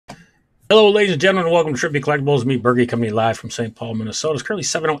Hello, ladies and gentlemen, and welcome to Trivia Collectibles. Me, Bergie, coming to you live from St. Paul, Minnesota. It's currently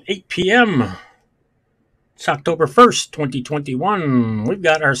 7:08 p.m. It's October 1st, 2021. We've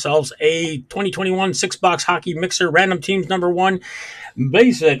got ourselves a 2021 six-box hockey mixer, random teams number one.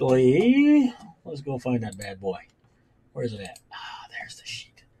 Basically, let's go find that bad boy. Where's it at? Ah, there's the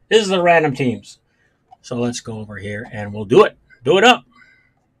sheet. This is the random teams. So let's go over here and we'll do it. Do it up.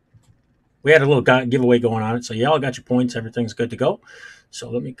 We had a little giveaway going on it, so y'all got your points. Everything's good to go. So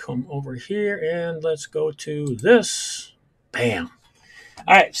let me come over here and let's go to this. Bam.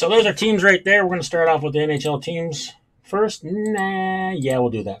 All right, so there's our teams right there. We're going to start off with the NHL teams first. Yeah, we'll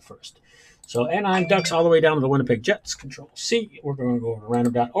do that first. So Anaheim Ducks all the way down to the Winnipeg Jets. Control C. We're going to go over to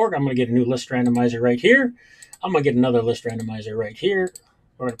random.org. I'm going to get a new list randomizer right here. I'm going to get another list randomizer right here.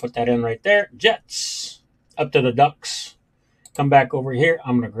 We're going to put that in right there. Jets up to the Ducks. Come back over here.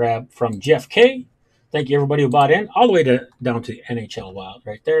 I'm going to grab from Jeff K. Thank you, everybody who bought in, all the way down to NHL Wild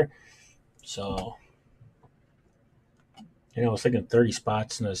right there. So, I was thinking 30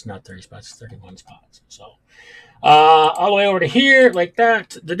 spots. No, it's not 30 spots. It's 31 spots. So, all the way over to here, like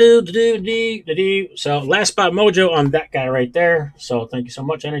that. So, last spot mojo on that guy right there. So, thank you so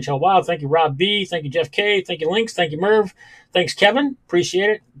much, NHL Wild. Thank you, Rob B. Thank you, Jeff K. Thank you, Lynx. Thank you, Merv. Thanks, Kevin.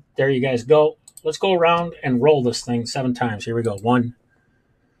 Appreciate it. There you guys go. Let's go around and roll this thing 7 times. Here we go. 1.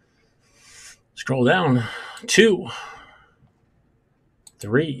 Scroll down. 2,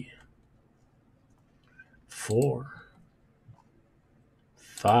 3, 4,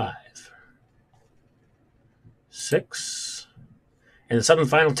 5, 6. And the 7th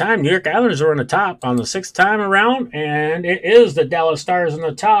final time, New York Islanders are on the top on the 6th time around, and it is the Dallas Stars on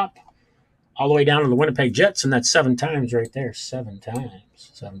the top, all the way down to the Winnipeg Jets, and that's 7 times right there. 7 times.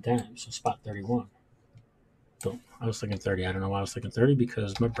 7 times. So spot 31. I was thinking 30. I don't know why I was thinking 30,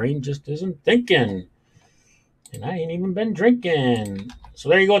 because my brain just isn't thinking. And I ain't even been drinking. So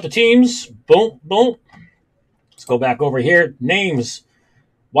there you go with the teams. Boom, boom. Let's go back over here. Names.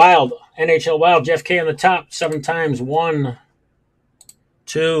 Wild. NHL Wild. Jeff K on the top. 7 times. 1,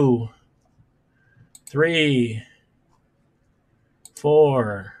 2, 3,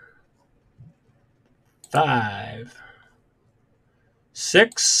 4, 5,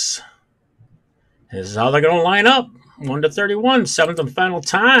 6. This is how they're going to line up. 1 to 31. 7th and final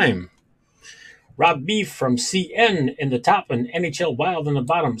time. Rob B from CN in the top and NHL Wild in the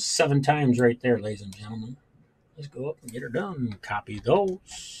bottom. 7 times right there, ladies and gentlemen. Let's go up and get her done. Copy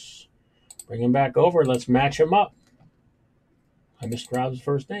those. Bring them back over. Let's match them up. I missed Rob's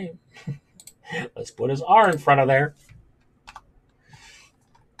first name. Let's put his R in front of there.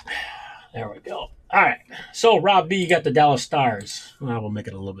 There we go. All right. So, Rob B, you got the Dallas Stars. I will make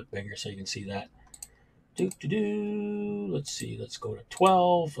it a little bit bigger so you can see that. Let's see. Let's go to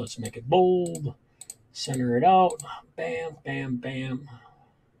 12. Let's make it bold. Center it out. Bam, bam, bam.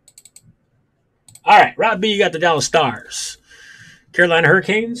 All right, Rob B, you got the Dallas Stars. Carolina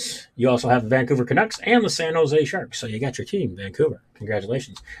Hurricanes. You also have the Vancouver Canucks and the San Jose Sharks. So you got your team, Vancouver.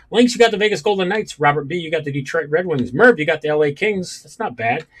 Congratulations. Lynx, you got the Vegas Golden Knights. Robert B, you got the Detroit Red Wings. Merv, you got the LA Kings. That's not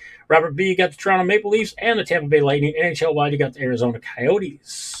bad. Robert B, you got the Toronto Maple Leafs and the Tampa Bay Lightning. NHL Wild, you got the Arizona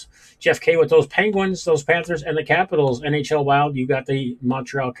Coyotes. Jeff K with those Penguins, those Panthers, and the Capitals. NHL Wild, you got the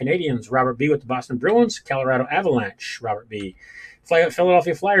Montreal Canadiens. Robert B with the Boston Bruins. Colorado Avalanche. Robert B.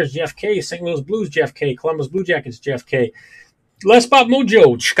 Philadelphia Flyers, Jeff K. St. Louis Blues, Jeff K. Columbus Blue Jackets, Jeff K. Last Spot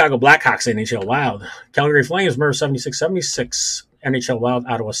Mojo, Chicago Blackhawks, NHL Wild. Calgary Flames, Merv 7676, NHL Wild,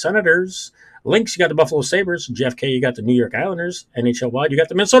 Ottawa Senators. Lynx, you got the Buffalo Sabres. Jeff K, you got the New York Islanders. NHL Wild, you got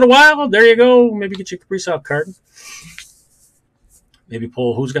the Minnesota Wild. There you go. Maybe get your Kaprizov card. Maybe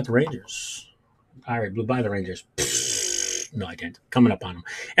pull who's got the Rangers. I already blew by the Rangers. No, I didn't. Coming up on them.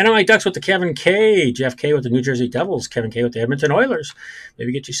 NLA Ducks with the Kevin K. Jeff K with the New Jersey Devils. Kevin K with the Edmonton Oilers.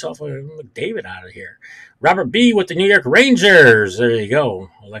 Maybe get yourself a McDavid out of here. Robert B with the New York Rangers. There you go.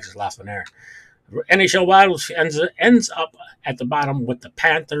 Alexis Lafreniere. NHL Wild ends up at the bottom with the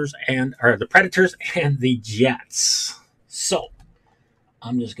Predators and the Jets. So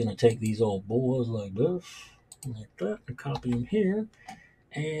I'm just gonna take these old boys like this, like that, and copy them here.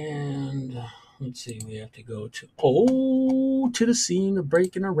 And let's see, we have to go to the scene of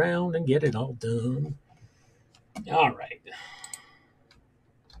breaking around and get it all done. All right.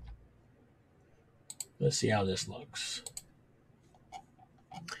 Let's see how this looks.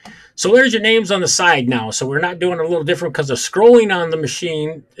 So there's your names on the side now. So we're not doing it a little different because the scrolling on the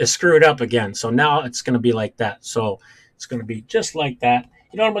machine is screwed up again. So now it's going to be like that. So it's going to be just like that.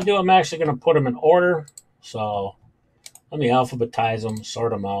 You know what I'm going to do? I'm actually going to put them in order. So let me alphabetize them,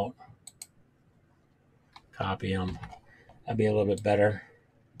 sort them out, copy them. That'd be a little bit better.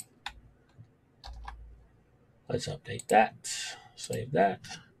 Let's update that. Save that.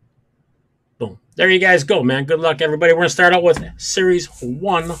 Boom. There you guys go, man. Good luck, everybody. We're going to start out with Series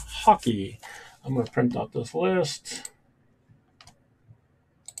 1 Hockey. I'm going to print out this list.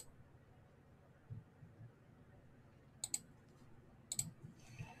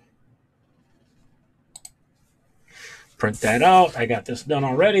 Print that out. I got this done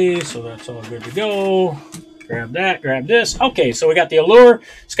already, so that's all good to go. Grab that, grab this. Okay, so we got the Allure,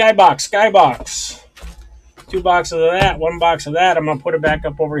 Skybox. 2 boxes of that, 1 box of that. I'm going to put it back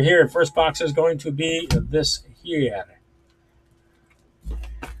up over here. First box is going to be this here.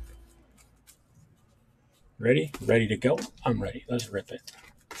 Ready? Ready to go? I'm ready. Let's rip it.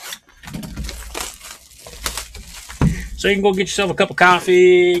 So you can go get yourself a cup of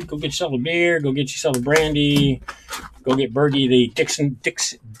coffee, go get yourself a beer, go get yourself a brandy, go get Bergie the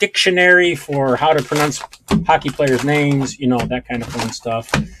dictionary for how to pronounce hockey players' names, you know, that kind of fun stuff.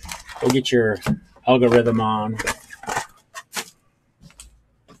 Go get your algorithm on.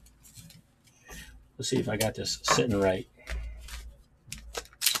 Let's see if I got this sitting right.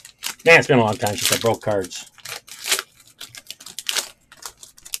 Man, it's been a long time since I broke cards.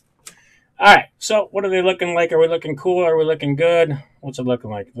 All right, so what are they looking like? Are we looking cool? Are we looking good? What's it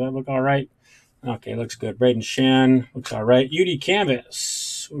looking like? Does that look all right? Okay, looks good. Braden Shen looks all right. UD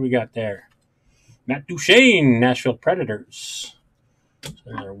Canvas. What do we got there? Matt Duchene, Nashville Predators. So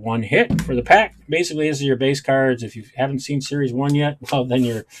they're 1 hit for the pack. Basically, this is your base cards. If you haven't seen Series 1 yet, well, then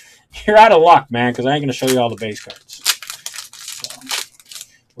you're out of luck, man, because I ain't going to show you all the base cards. So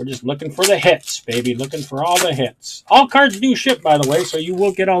we're just looking for the hits, baby. Looking for all the hits. All cards do ship, by the way, so you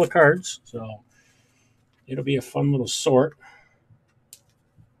will get all the cards. So it'll be a fun little sort.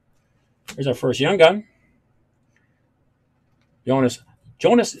 Here's our first young gun. Jonas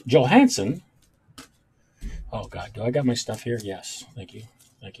Johansson. Oh, God. Do I got my stuff here? Yes. Thank you.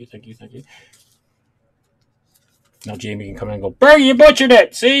 Thank you. Thank you. Thank you. Now Jamie can come in and go, Bergie, you butchered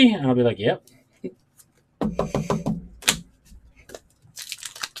it. See? And I'll be like, yep.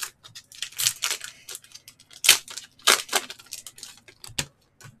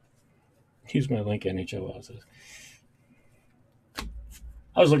 Use my link, NHL.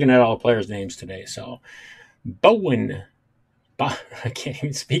 I was looking at all the players' names today. So, Bowen. I can't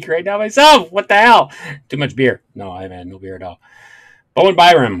even speak right now myself. What the hell? Too much beer. No, I haven't had no beer at all. Bowen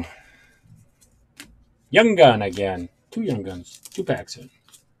Byram. Young gun again. 2 young guns. 2 packs in.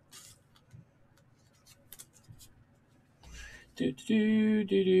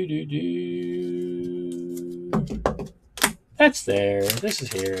 That's there. This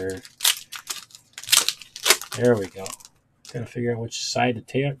is here. There we go. Gotta figure out which side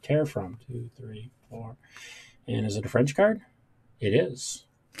to tear from. 2, 3, 4. And is it a French card? It is.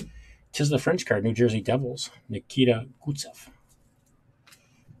 'Tis the French card, New Jersey Devils. Nikita Gutsev.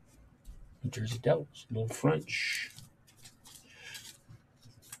 New Jersey Devils. A little French.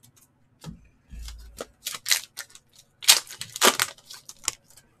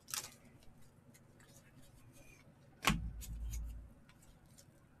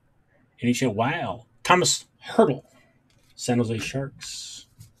 NHL Wild. Thomas Hertl. San Jose Sharks.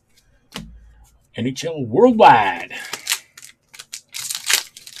 NHL Worldwide.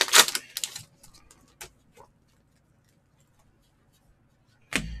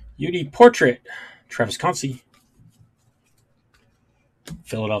 UD Portrait, Travis Concy,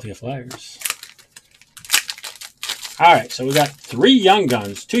 Philadelphia Flyers. All right, so we got 3 young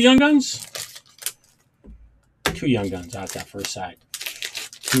guns. 2 young guns? 2 young guns out that first side.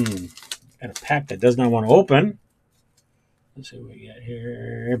 Got a pack that does not want to open. Let's see what we got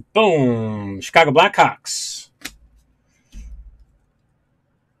here. Boom! Chicago Blackhawks.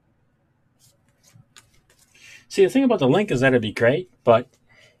 See, the thing about the link is that it'd be great, but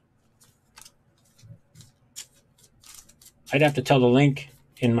I'd have to tell the link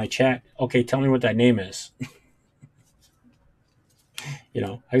in my chat, okay, tell me what that name is. You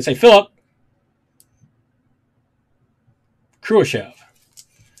know, I could say Philip Khrushchev.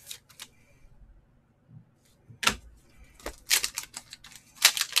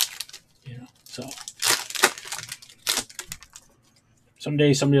 You know, so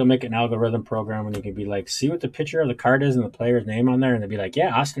someday somebody will make an algorithm program and you can be like, see what the picture of the card is and the player's name on there, and they'll be like,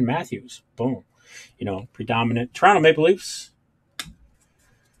 yeah, Austin Matthews. Boom. You know, predominant Toronto Maple Leafs.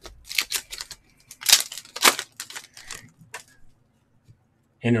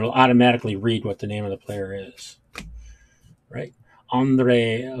 And it'll automatically read what the name of the player is. Right?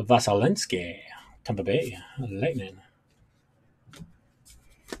 Andre Vasilevsky, Tampa Bay Lightning.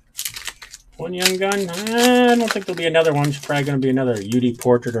 1 young gun. I don't think there'll be another one. It's probably going to be another UD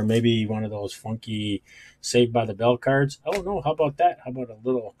Portrait or maybe one of those funky Saved by the Bell cards. Oh, no. How about that? How about a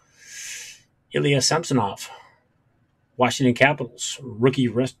little Ilya Samsonov, Washington Capitals, rookie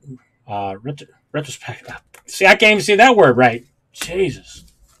Retrospect. See, I can't even see that word right. Jesus.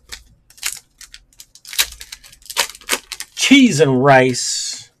 Cheese and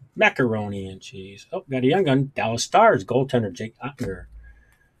rice. Macaroni and cheese. Oh, got a young gun. Dallas Stars. Goaltender Jake Oettinger.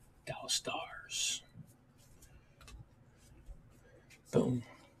 Dallas Stars. Boom.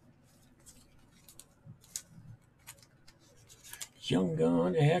 Young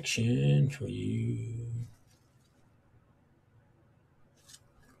gun action for you.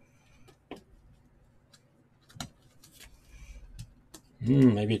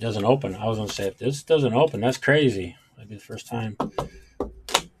 Maybe it doesn't open. I was going to say, if this doesn't open, that's crazy. Maybe the first time.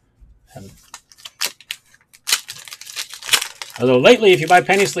 Although lately, if you buy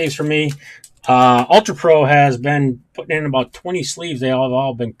penny sleeves from me, Ultra Pro has been putting in about 20 sleeves. They have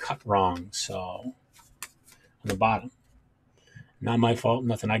all been cut wrong. So, on the bottom. Not my fault.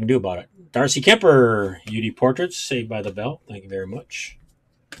 Nothing I can do about it. Darcy Kemper, UD Portraits, Saved by the Bell. Thank you very much.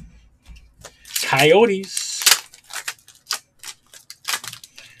 Coyotes.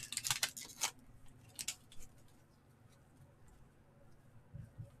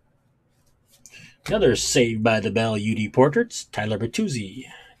 Another Saved by the Bell UD Portraits, Tyler Bertuzzi,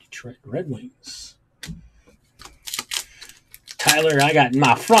 Detroit Red Wings. Tyler, I got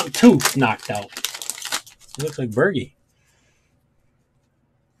my front tooth knocked out. It looks like Bergie.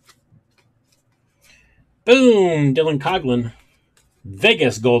 Boom, Dylan Coughlin,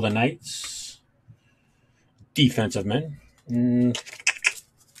 Vegas Golden Knights, defensive men.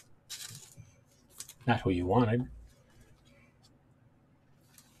 Not who you wanted.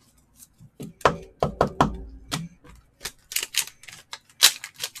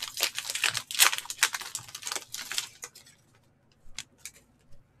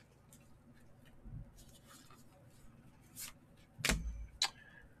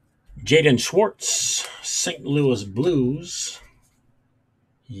 Jaden Schwartz, St. Louis Blues,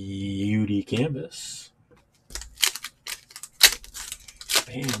 UD Canvas.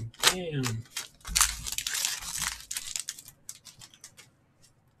 Bam, bam.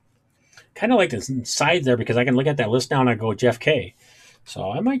 Kind of like this side there because I can look at that list now and I go Jeff K.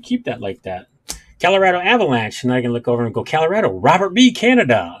 So I might keep that like that. Colorado Avalanche, and I can look over and go Colorado. Robert B.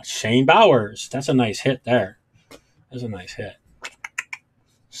 Canada, Shane Bowers. That's a nice hit there. That's a nice hit.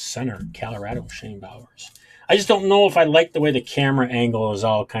 Center, Colorado, Shane Bowers. I just don't know if I like the way the camera angle is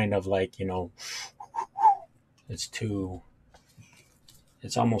all kind of like, you know, it's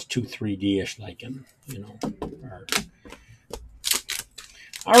almost too 3D-ish looking, you know.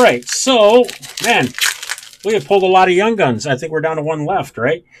 All right, so, man, we have pulled a lot of young guns. I think we're down to one left,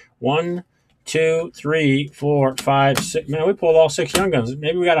 right? 1, 2, 3, 4, 5, 6. Man, we pulled all 6 young guns.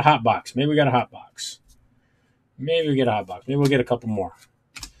 Maybe we got a hot box. Maybe we get a hot box. Maybe we'll get a couple more.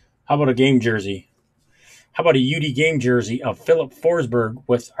 How about a game jersey? How about a UD game jersey of Philip Forsberg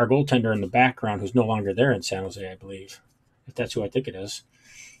with our goaltender in the background who's no longer there in San Jose, I believe. If that's who I think it is.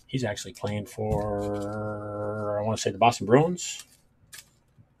 He's actually playing for, I want to say, the Boston Bruins.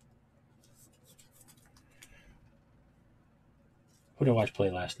 Who did I watch play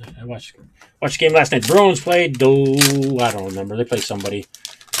last night? I watched the game last night. Bruins played, I don't remember. They played somebody.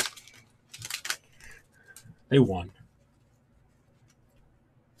 They won.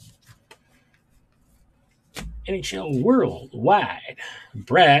 NHL Worldwide.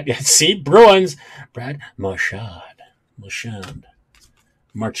 Bruins. Brad Marchand.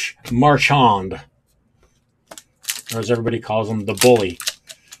 Marchand. Or as everybody calls him, the bully.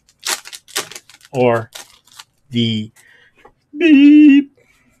 Or the beep.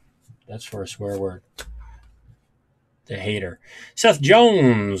 That's for a swear word. The hater. Seth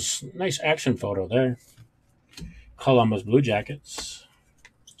Jones. Nice action photo there. Columbus Blue Jackets.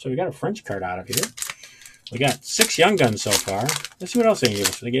 So we got a French card out of here. We got 6 young guns so far. Let's see what else they gave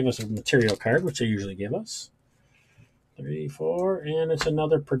us. They gave us a material card, which they usually give us. 3, 4, and it's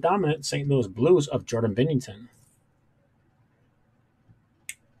another predominant St. Louis Blues of Jordan Binnington.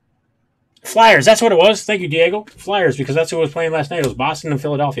 Flyers, that's what it was. Thank you, Diego. Flyers, because that's who was playing last night. It was Boston and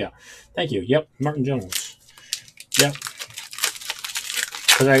Philadelphia. Thank you. Yep, Martin Jones. Yep.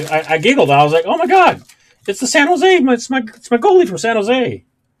 Because I giggled. I was like, oh my God, it's the San Jose. It's my goalie from San Jose.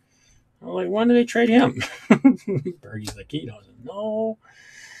 I'm like, when did they trade him? Bergie's like, he doesn't know.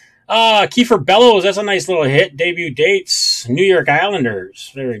 Kiefer Bellows, that's a nice little hit. Debut dates. New York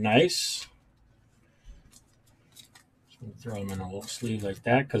Islanders. Very nice. Throw him in a little sleeve like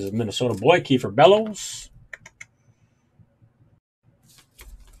that because of Minnesota boy, Kiefer Bellows.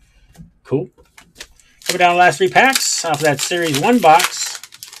 Cool. Coming down the last 3 packs off of that Series 1 box.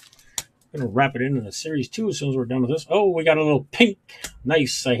 I'm going to wrap it into the Series 2 as soon as we're done with this. Oh, we got a little pink.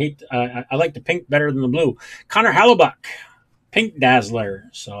 Nice. I like the pink better than the blue. Connor Hellebuck. Pink Dazzler.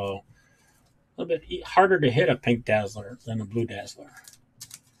 So little bit harder to hit a pink Dazzler than a blue Dazzler.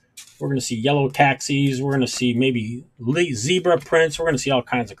 We're going to see yellow taxis. We're going to see maybe zebra prints. We're going to see all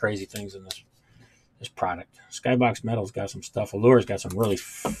kinds of crazy things in this product. Skybox Metal's got some stuff. Allure's got some really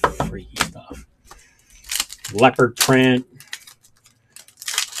freaky stuff. Leopard print.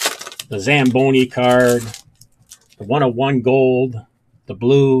 The Zamboni card. The 101 gold. The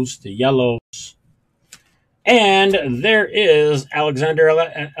blues. The yellows. And there is Alexander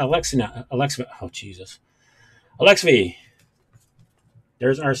Alexina. Oh, Jesus. Alexvi.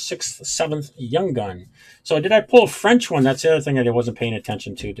 There's our 6th, 7th Young Gun. So did I pull a French one? That's the other thing that I wasn't paying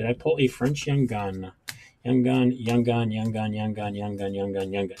attention to. Did I pull a French Young Gun? Young Gun, Young Gun, Young Gun, Young Gun, Young Gun, Young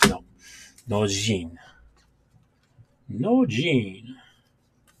Gun, Young Gun. No. No Jean. No Jean.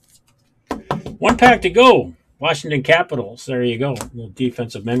 1 pack to go. Washington Capitals. There you go. Little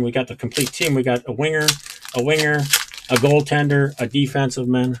defensive men. We got the complete team. We got a winger, a goaltender, a defensive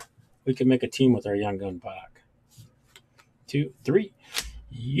man. We can make a team with our Young Gun pack. 2, 3.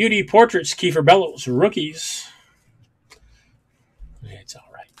 UD Portraits, Kiefer Bellows, rookies. It's all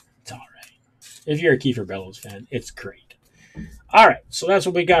right. It's all right. If you're a Kiefer Bellows fan, it's great. All right, so that's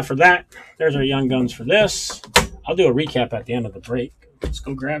what we got for that. There's our Young Guns for this. I'll do a recap at the end of the break. Let's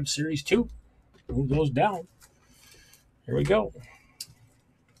go grab Series 2. Move those down. Here we go.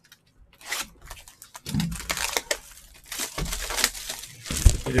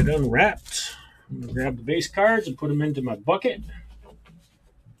 Get it unwrapped. I'm going to grab the base cards and put them into my bucket.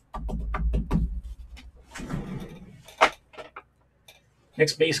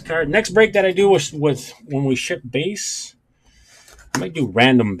 Next base card. Next break that I do with when we ship base, I might do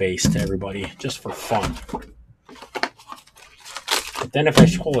random base to everybody just for fun. But then if I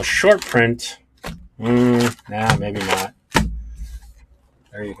pull a short print, nah, maybe not.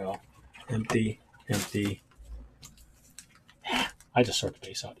 There you go. Empty, empty. I just sort the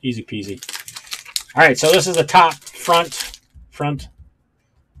base out. Easy peasy. All right, so this is the top, front.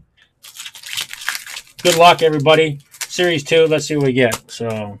 Good luck, everybody. Series 2, let's see what we get.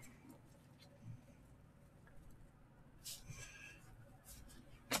 So,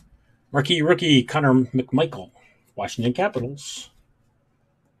 marquee rookie Connor McMichael, Washington Capitals.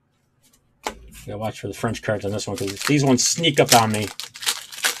 Gotta watch for the French cards on this one because these ones sneak up on me.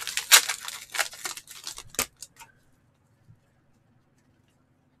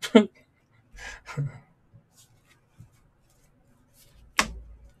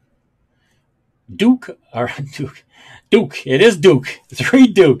 Duke. It is Duke. 3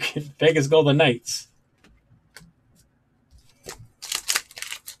 Duke. Vegas Golden Knights.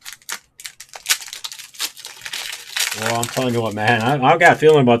 Well, I'm telling you what, man. I got a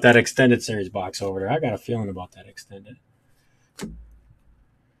feeling about that extended series box over there. I got a feeling about that extended.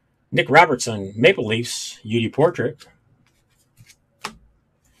 Nick Robertson, Maple Leafs, UD Portrait.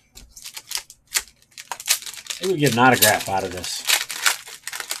 Maybe we get an autograph out of this.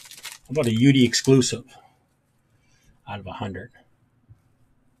 How about a UD exclusive out of 100?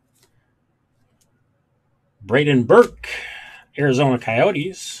 Braden Burke, Arizona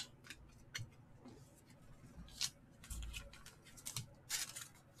Coyotes.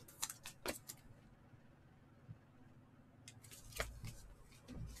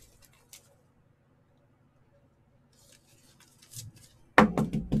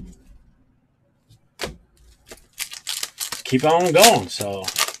 Keep on going. So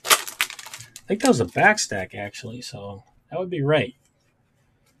I think that was a back stack, actually. So that would be right.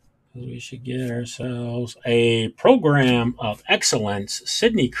 We should get ourselves a program of excellence.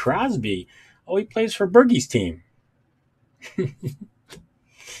 Sidney Crosby. Oh, he plays for Bergie's team. The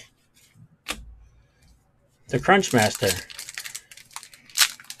Crunchmaster.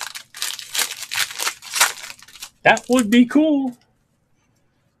 That would be cool.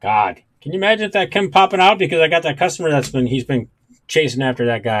 God, can you imagine if that came popping out? Because I got that customer he's been chasing after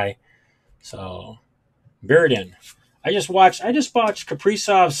that guy. So, Buridan. I just watched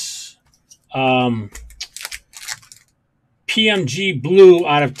Kaprizov's PMG Blue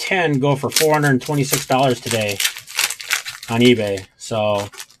out of 10 go for $426 today on eBay. So, I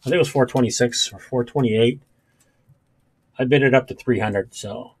think it was $426 or $428. I bid it up to $300.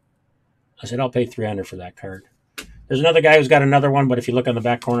 So, I said, I'll pay $300 for that card. There's another guy who's got another one, but if you look on the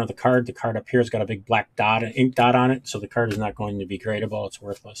back corner of the card up here has got a big black dot, an ink dot on it, so the card is not going to be gradable. It's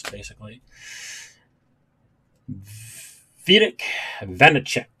worthless, basically. Vitek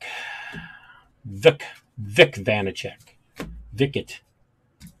Vanacek. Vic Vanacek. Vikit.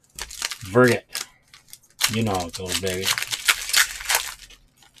 Verget. You know how it goes, baby.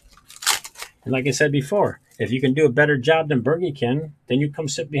 And like I said before, if you can do a better job than Bergie can, then you come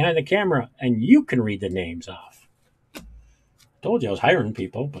sit behind the camera and you can read the names off. Told you I was hiring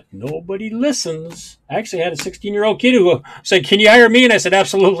people, but nobody listens. I actually had a 16-year-old kid who said, "Can you hire me?" And I said,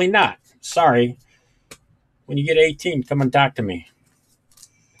 "Absolutely not. Sorry. When you get 18, come and talk to me.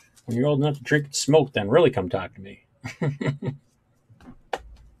 When you're old enough to drink and smoke, then really come talk to me."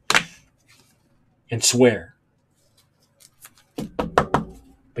 And swear.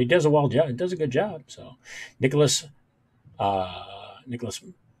 But he does a well job. He does a good job. So, Nicholas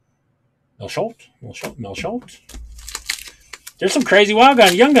Melschult. There's some crazy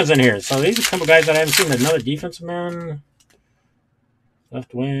young guns in here. So these are a couple guys that I haven't seen. Another defensive man,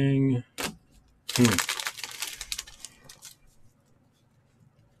 left wing.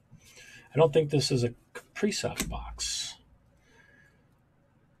 I don't think this is a Kaprizov box.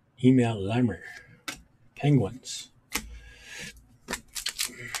 Email Limer. Penguins.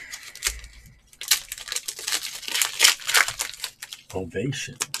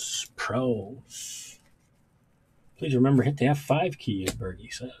 Ovations. Pros. Please remember, hit the F5 key, as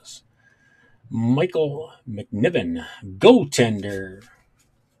Bergie says. Michael McNiven. Goaltender.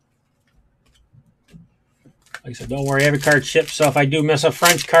 Like I said, don't worry, every card ships. So if I do miss a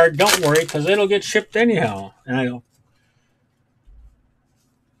French card, don't worry, because it'll get shipped anyhow. And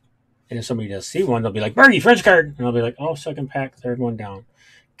if somebody does see one, they'll be like, "Bergie, French card." And I'll be like, "Oh, second pack, third one down."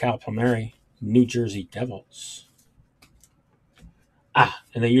 Kyle Palmieri, New Jersey Devils.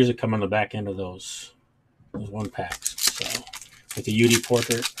 And they usually come on the back end of those one packs. So with the UD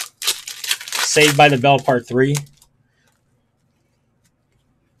portrait. Saved by the Bell Part 3.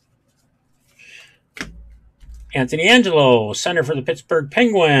 Anthony Angelo, center for the Pittsburgh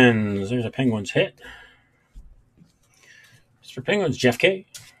Penguins. There's a Penguins hit. Mr. Penguins, Jeff K.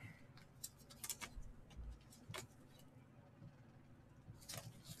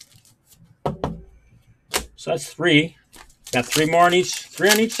 So that's 3. Got 3 more on each. 3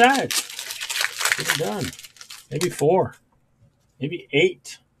 on each side. Get it done. Maybe 4. Maybe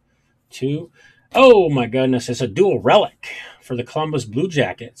 8. 2. Oh my goodness! It's a dual relic for the Columbus Blue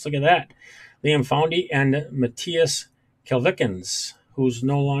Jackets. Look at that. Liam Foundy and Matthias Kelvikins, who's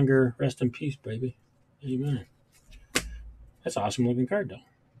no longer, rest in peace, baby. Amen. That's an awesome looking card, though.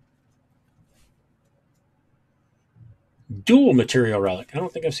 Dual material relic. I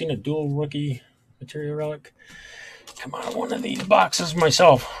don't think I've seen a dual rookie material relic come out of one of these boxes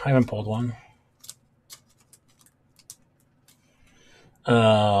myself. I haven't pulled one.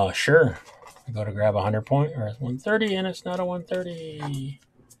 Sure. I go to grab a 100 point or a 130, and it's not a 130.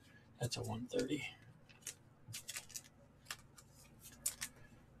 That's a 130.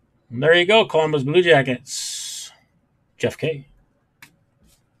 And there you go, Columbus Blue Jackets. Jeff K.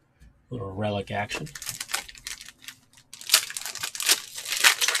 Little relic action.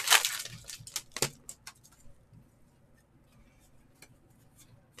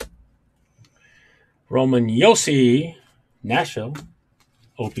 Roman Yossi, Nashville,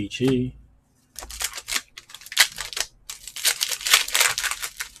 OPG.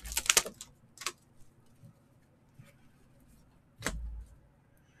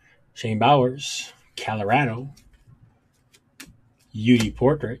 Shane Bowers, Colorado, UD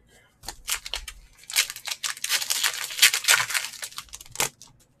Portrait.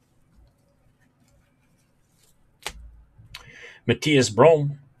 Matthias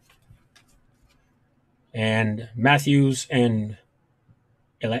Brome. And Matthews and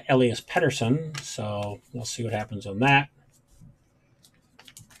Elias Pettersson. So we'll see what happens on that.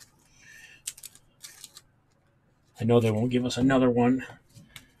 I know they won't give us another one.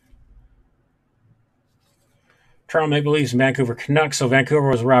 Toronto Maple Leafs and Vancouver Canucks. So Vancouver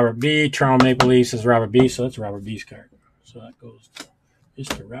was Robert B. Toronto Maple Leafs is Robert B. So that's Robert B's card. So that goes to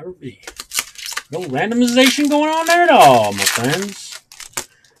Mr. Robert B. No randomization going on there at all, my friends.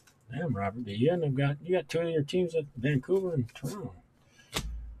 Damn, Robert B. You got 2 of your teams at Vancouver and Toronto.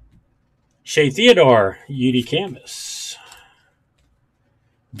 Shea Theodore, UD Canvas.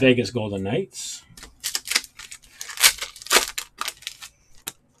 Vegas Golden Knights.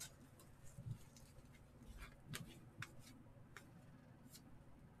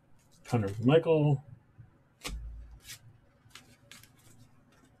 Connor Michael.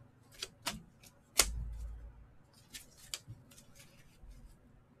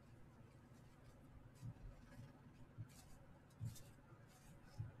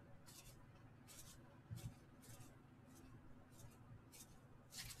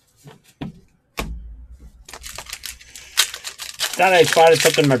 Thought I spotted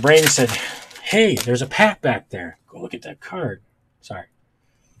something in my brain and said, "Hey, there's a pack back there. Go look at that card." Sorry.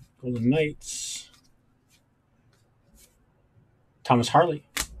 Golden Knights. Thomas Harley.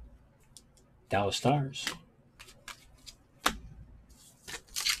 Dallas Stars.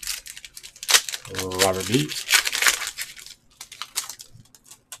 Robert B.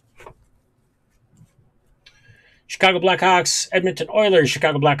 Chicago Blackhawks, Edmonton Oilers.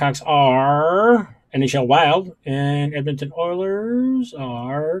 Chicago Blackhawks are NHL Wild, and Edmonton Oilers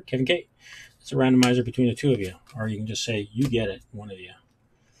are Kevin K. It's a randomizer between the two of you, or you can just say you get it, one of you.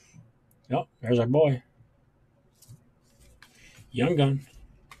 Yep, there's our boy. Young Gun.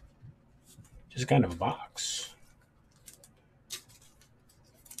 Just kind of a box.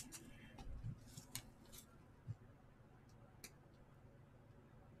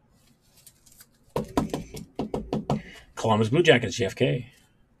 Columbus Blue Jackets, JFK.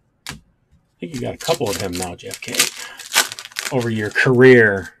 I think you got a couple of them now, JFK, over your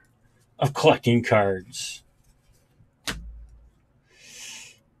career of collecting cards.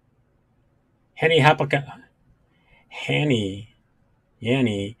 Yanni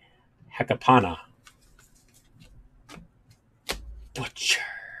Hakapana. Butchered.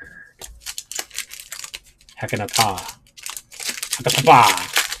 Hakanapa.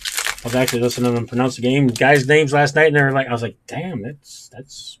 I was actually listening to them pronounce the game guys' names last night, and they were like, I was like, damn, that's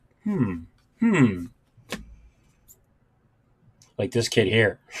like this kid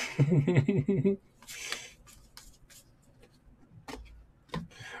here.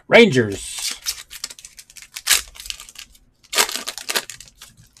 Rangers.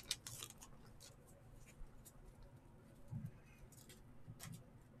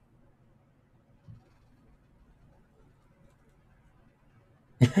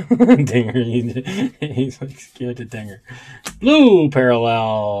 Dinger. He's like scared to Dinger. Blue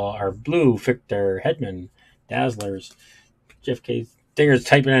parallel, or blue Victor Hedman. Dazzlers. Jeff K. Dinger's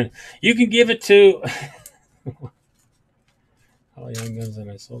typing in. You can give it to all Young Guns,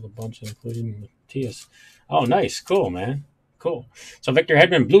 and I sold a bunch, including Matthias. Oh, nice. Cool, man. Cool. So Victor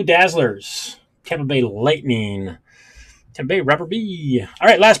Hedman, Blue Dazzlers. Tampa Bay Lightning. Tampa Bay Rubber B. All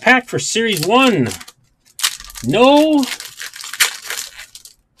right, last pack for Series 1. No.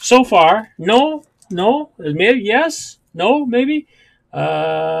 So far, no, maybe, yes, no, maybe.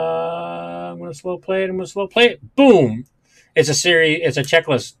 I'm going to slow play it. Boom. It's a series, it's a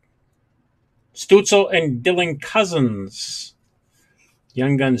checklist. Stutzel and Dylan Cousins.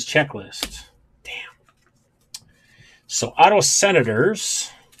 Young Guns checklist. Damn. So Ottawa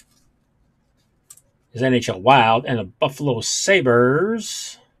Senators is NHL Wild, and the Buffalo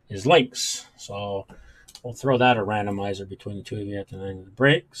Sabres is Lynx. So we'll throw that a randomizer between the two of you at the end of the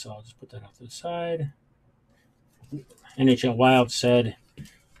break. So I'll just put that off to the side. NHL Wild said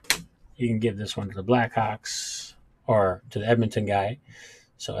you can give this one to the Blackhawks or to the Edmonton guy.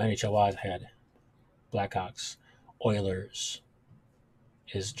 So NHL Wild had Blackhawks. Oilers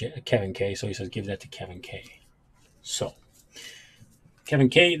is Kevin K. So he says give that to Kevin K. So Kevin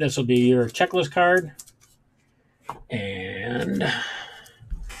K., this will be your checklist card. And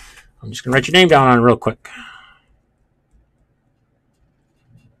I'm just going to write your name down on it real quick.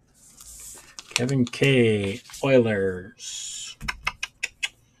 Kevin K. Oilers.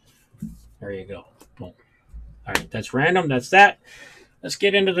 There you go. Boom. All right, that's random. That's that. Let's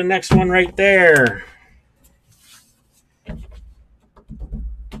get into the next one right there.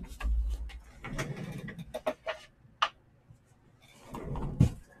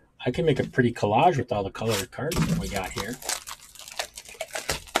 I can make a pretty collage with all the colored cards that we got here.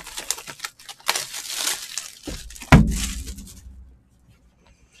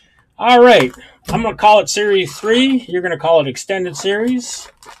 All right, I'm going to call it Series 3. You're going to call it Extended Series.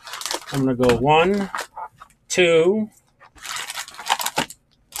 I'm going to go 1, 2,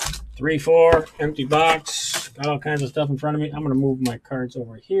 3, 4, empty box. Got all kinds of stuff in front of me. I'm going to move my cards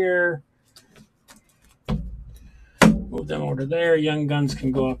over here. Move them over there. Young Guns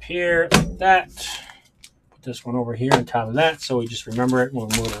can go up here like that. Put this one over here on top of that so we just remember it when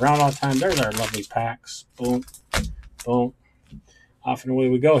we move it around all the time. There's our lovely packs. Boom, boom. Off and away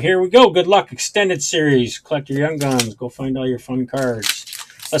we go. Here we go. Good luck. Extended Series. Collect your Young Guns. Go find all your fun cards.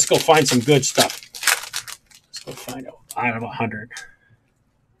 Let's go find some good stuff. Let's go find out. I have 100.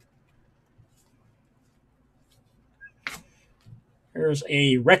 Here's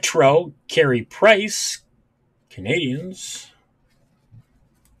a retro Carey Price. Canadians.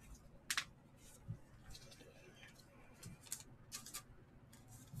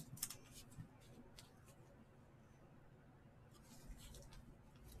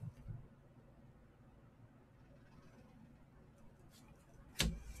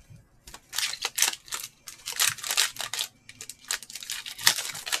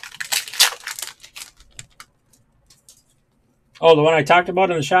 Oh, the one I talked about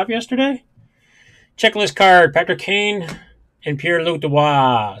in the shop yesterday? Checklist card, Patrick Kane and Pierre-Luc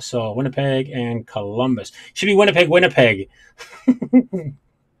Dubois. So Winnipeg and Columbus. Should be Winnipeg.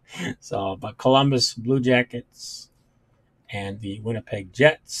 So, but Columbus Blue Jackets and the Winnipeg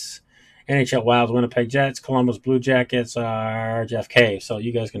Jets. NHL Wild, Winnipeg Jets, Columbus Blue Jackets, RFK. So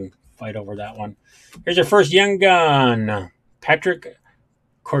you guys can fight over that one. Here's your first young gun, Patrick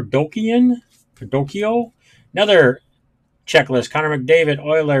Cordocchio. Another checklist, Connor McDavid,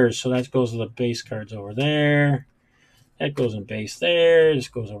 Oilers. So that goes to the base cards over there. That goes in base there. This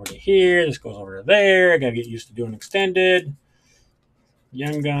goes over to here. This goes over to there. I got to get used to doing extended.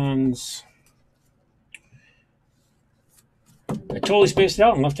 Young guns. I totally spaced it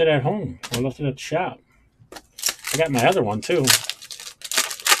out and left it at home. I left it at the shop. I got my other one, too.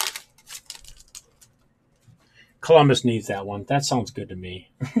 Columbus needs that one. That sounds good to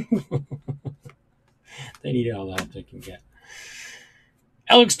me. They need all the help they can get.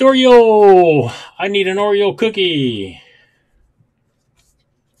 Alex Dorio. I need an Oreo cookie.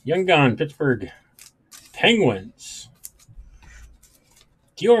 Young gun, Pittsburgh Penguins.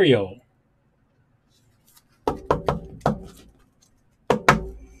 Diorio.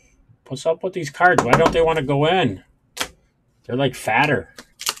 What's up with these cards? Why don't they want to go in? They're like fatter.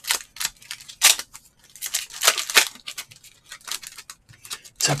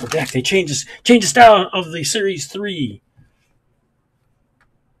 It's upper deck. They change the style of the Series 3.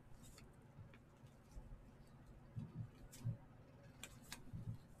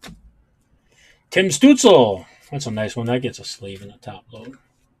 Tim Stutzel. That's a nice one. That gets a sleeve in the top load.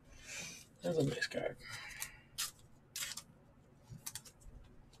 That's a nice card.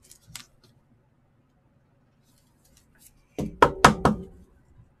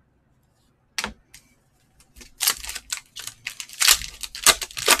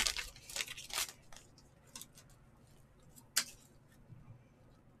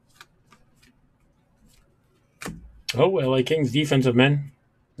 Oh, LA Kings defensive men.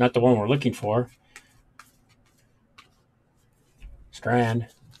 Not the one we're looking for. Strand.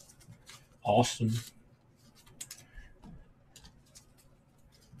 Austin.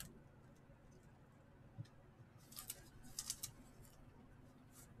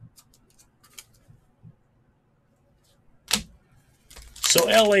 So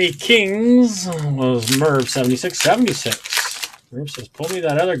LA Kings was Merv 76. Merv says, pull me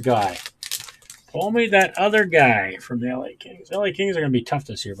that other guy. Pull me that other guy from the LA Kings. LA Kings are going to be tough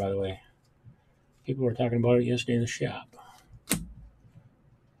this year, by the way. People were talking about it yesterday in the shop.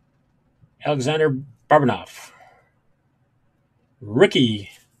 Alexander Barbanoff.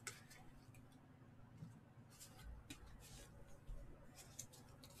 Rookie.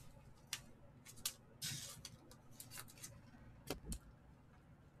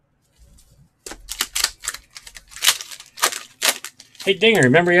 Hey, Dinger,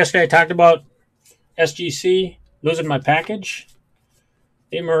 remember yesterday I talked about SGC losing my package?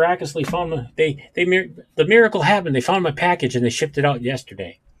 They miraculously found the miracle happened. They found my package and they shipped it out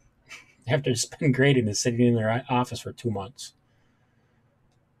yesterday. After it's been graded and sitting in their office for 2 months.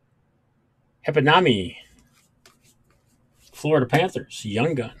 Hepinami. Florida Panthers.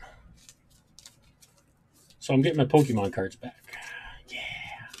 Young gun. So I'm getting my Pokemon cards back. Yeah.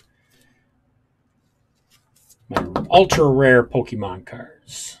 My ultra rare Pokemon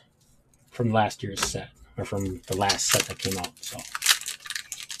cards from last year's set. Or from the last set that came out. So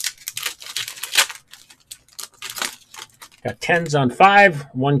got 10s on 5.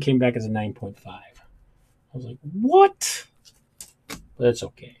 One came back as a 9.5. I was like, what? But it's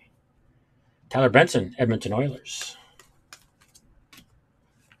okay. Tyler Benson, Edmonton Oilers.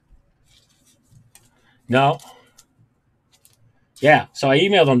 No. Yeah, so I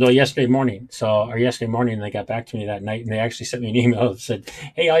emailed them though yesterday morning. Or yesterday morning, and they got back to me that night, and they actually sent me an email that said,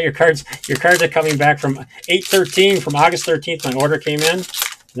 "Hey, all your cards are coming back from 8/13, from August 13th. My order came in." And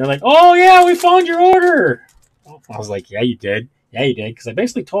they're like, "Oh yeah, we found your order." I was like, "Yeah, you did. Yeah, you did." Because I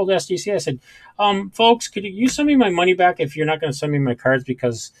basically told SGC, I said, "Folks, could you send me my money back if you're not going to send me my cards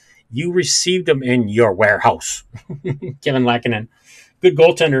because you received them in your warehouse." Kevin Lackinen, good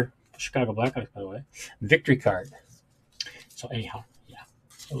goaltender, Chicago Blackhawks, by the way. Victory card. So anyhow, yeah,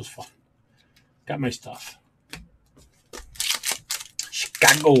 it was fun. Got my stuff.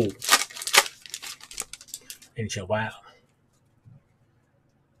 Chicago. NHL Wild.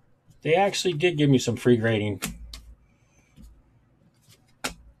 They actually did give me some free grading.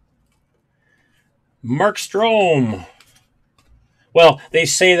 Mark Strome. Well, they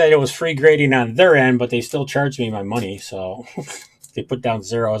say that it was free grading on their end, but they still charged me my money, so they put down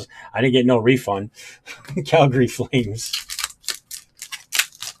zeros. I didn't get no refund. Calgary Flames.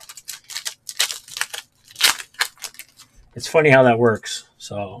 It's funny how that works.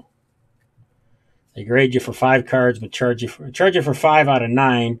 So they grade you for 5 cards, but charge you for 5 out of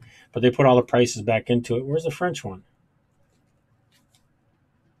 9, but they put all the prices back into it. Where's the French one?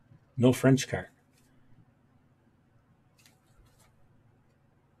 No French card.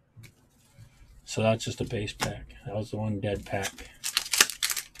 So that's just a base pack. That was the one dead pack.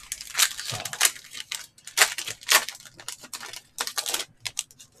 So.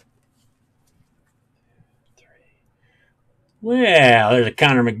 Well, there's a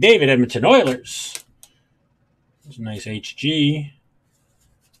Connor McDavid, Edmonton Oilers. There's a nice HG.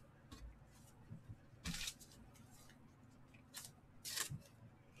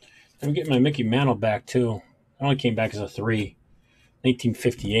 I'm getting my Mickey Mantle back, too. I only came back as a 3.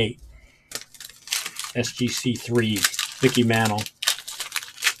 1958. SGC 3. Mickey Mantle.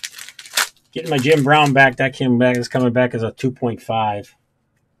 Getting my Jim Brown back. That came back. It's coming back as a 2.5.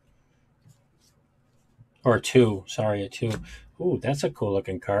 Or a 2. Sorry, a 2. Ooh, that's a cool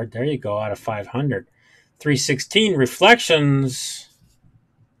looking card. There you go, out of 500. 316 Reflections.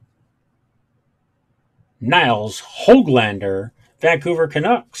 Niles Hoglander, Vancouver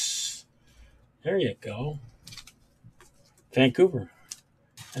Canucks. There you go. Vancouver.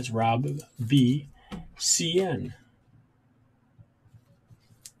 That's Rob B. CN.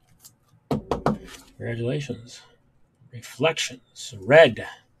 Congratulations. Reflections. Red.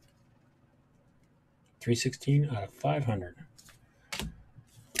 316 out of 500.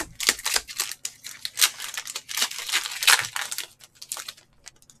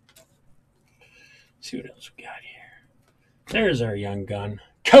 See what else we got here. There's our young gun.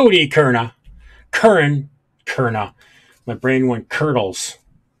 Cody Curna. Curna. My brain went curdles.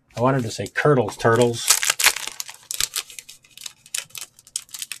 I wanted to say curdles, turtles.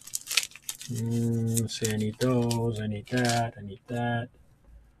 Let's see, I need those, I need that, I need that.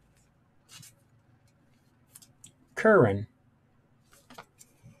 Curran.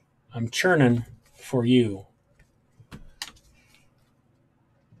 I'm churning for you.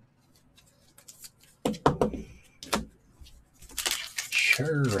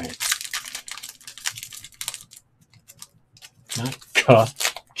 Churning. Not cuch.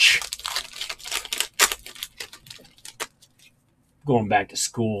 Going back to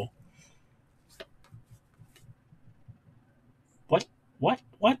school.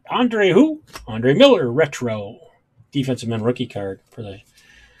 What? Andre who? Andre Miller, retro. Defensive man rookie card for the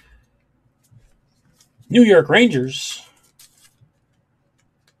New York Rangers.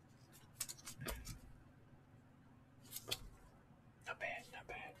 Not bad.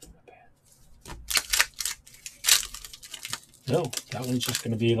 No, that one's just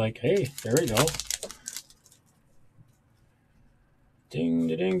going to be like, hey, there we go. Ding,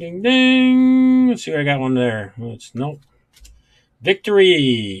 ding, ding, ding. Let's see what I got one there. Nope.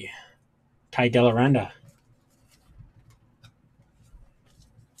 Victory. Ty Deloranda.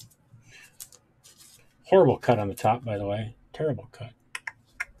 Horrible cut on the top, by the way. Terrible cut.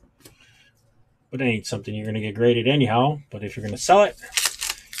 But it ain't something you're going to get graded anyhow. But if you're going to sell it,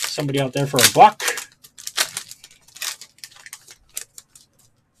 somebody out there for $1.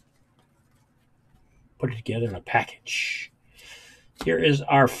 Put it together in a package. Here is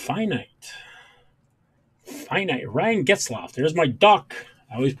our Finite. Ryan Getzlaf. There's my duck.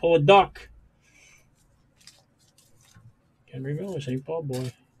 I always pull a duck. Henry Miller, St. Paul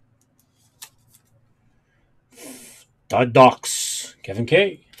boy. The Ducks. Kevin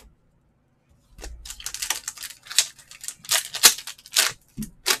K.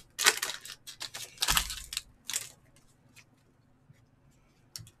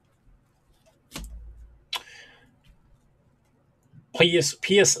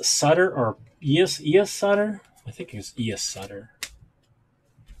 P.S. Sutter or E.S. Sutter? I think it's E.S. Sutter.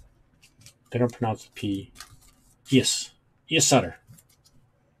 They don't pronounce the P. E.S. Sutter.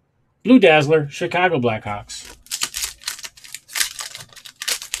 Blue Dazzler, Chicago Blackhawks.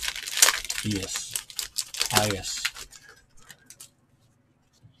 E.S.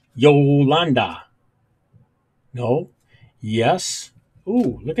 Yolanda. No. Yes.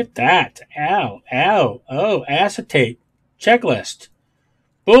 Ooh, look at that. Ow. Oh, acetate. Checklist.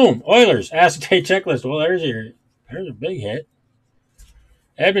 Boom. Oilers. Acetate checklist. Well, there's a big hit.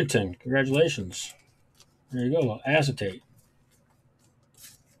 Edmonton. Congratulations. There you go. Acetate.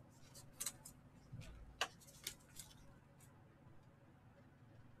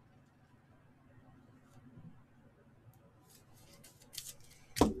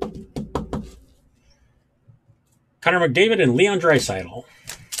 Connor McDavid and Leon Draisaitl.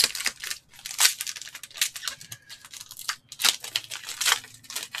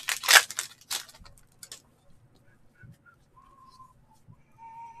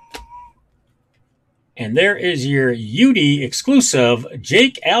 And there is your UD exclusive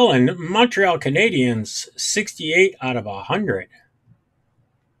Jake Allen, Montreal Canadiens, 68 out of 100.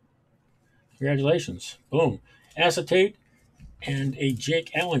 Congratulations. Boom. Acetate and a Jake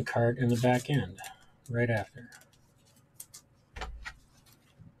Allen card in the back end right after.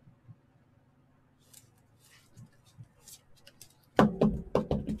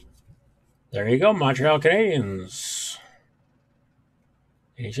 there you go, Montreal Canadiens.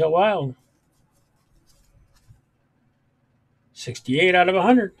 NHL Wild. 68 out of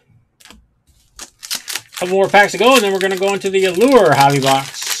 100. Couple more packs to go, and then we're going to go into the Allure hobby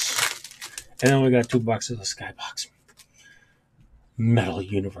box. And then we got 2 boxes of Skybox. Metal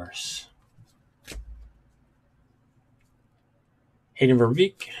Universe. Hayden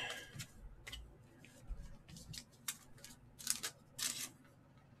Verbeek.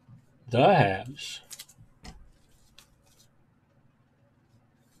 The Habs.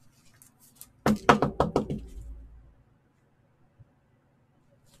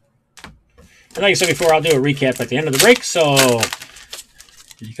 And like I said before, I'll do a recap at the end of the break. So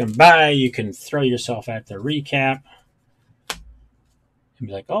you can buy, you can throw yourself at the recap and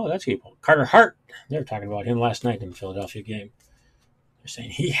be like, oh, that's people. Carter Hart. They were talking about him last night in the Philadelphia game. They're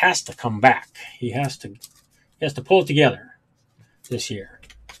saying he has to come back. He has to pull it together this year.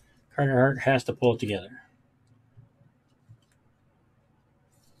 Carter Hart has to pull it together.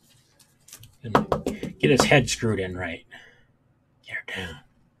 And get his head screwed in right. Get her down.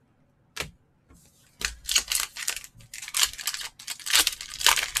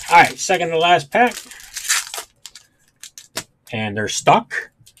 All right, second to last pack. And they're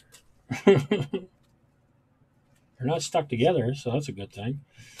stuck. They're not stuck together, so that's a good thing.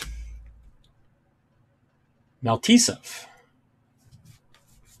 Maltisov.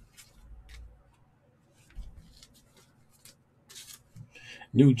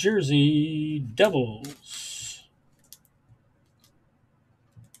 New Jersey Devils.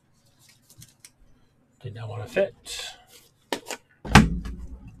 Did not want to fit.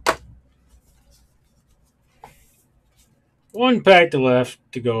 One pack left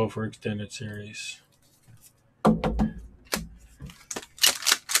to go for extended series.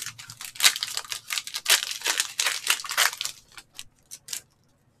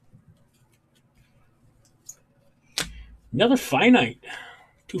 Another finite.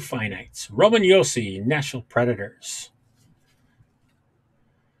 2 finites. Roman Josi, Nashville Predators.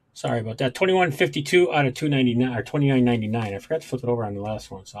 Sorry about that. 2152 out of 299 or 29.99. I forgot to flip it over on the last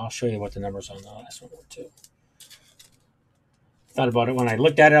one, so I'll show you what the numbers on the last one were too. Thought about it when I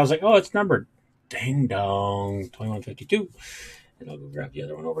looked at it. I was like, oh, it's numbered. Ding dong. 2152. And I'll go grab the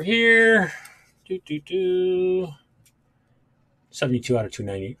other one over here. 72 out of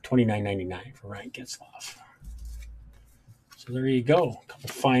 290. 29.99 for Ryan Getzlaf. So there you go. A couple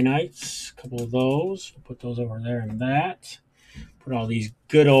finites. A couple of those. We'll put those over there and that. Put all these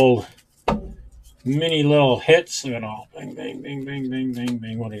good old mini little hits. Look at all. Bang, bang, bang, bang, bang, bang,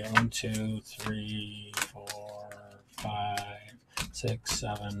 bang. What do you got? 1, 2, 3, 4, 5, 6,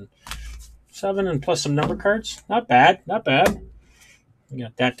 7. 7 and plus some number cards. Not bad. Not bad. We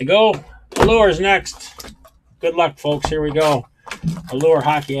got that to go. Allure's next. Good luck, folks. Here we go. Allure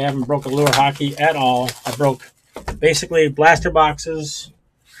hockey. I haven't broke Allure hockey at all. I broke basically blaster boxes,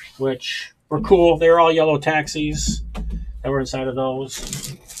 which were cool. They were all yellow taxis that were inside of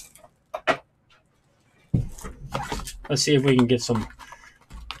those. Let's see if we can get some.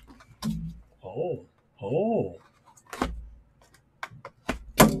 Oh.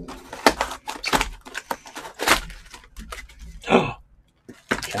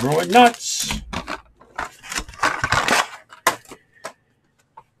 Camera went nuts.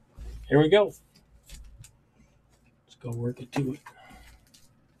 Here we go. Let's go work it to it.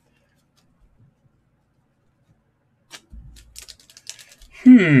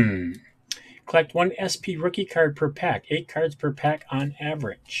 Collect 1 SP rookie card per pack. 8 cards per pack on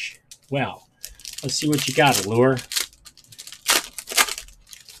average. Well, let's see what you got, Allure.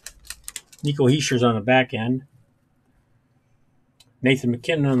 Nico Heischer's on the back end. Nathan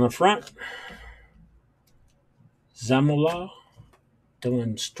McKinnon on the front. Zamula.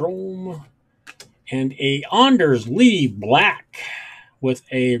 Dylan Strome. And a Anders Lee Black with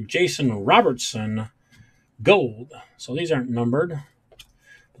a Jason Robertson gold. So these aren't numbered.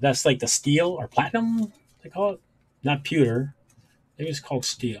 But that's like the steel or platinum, they call it. Not pewter. Maybe it's called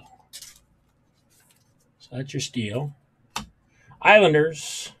steel. So that's your steel.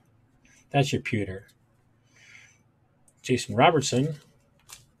 Islanders. That's your pewter. Jason Robertson.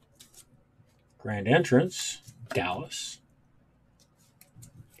 Grand Entrance. Dallas.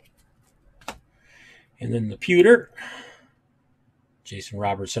 And then the pewter. Jason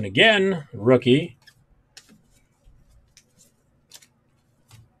Robertson again. Rookie.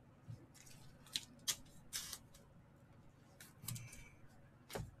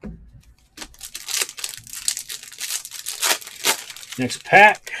 Next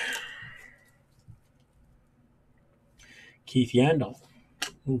pack. Keith Yandel.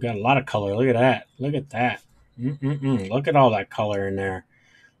 Ooh, got a lot of color. Look at that. Look at that. Look at all that color in there.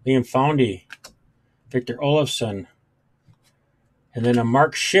 Liam Foundy, Victor Olofsson, and then a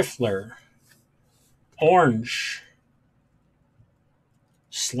Mark Schiffler, orange,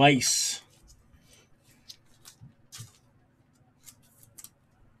 slice,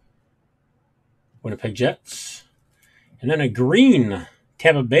 Winnipeg Jets, and then a green,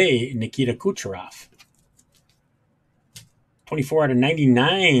 Tampa Bay, Nikita Kucherov. 24 out of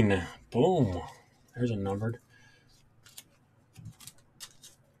 99. Boom. There's a numbered.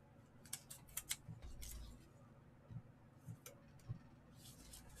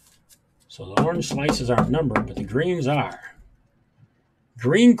 So the orange slices aren't numbered, but the greens are.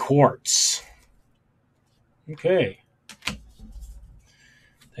 Green quartz. Okay.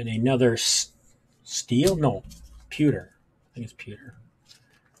 Then another steel? No, pewter. I think it's pewter.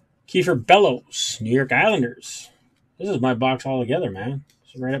 Kiefer Bellows, New York Islanders. This is my box altogether, man.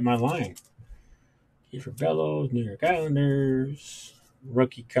 It's right up my line. Kiefer Bellows, New York Islanders.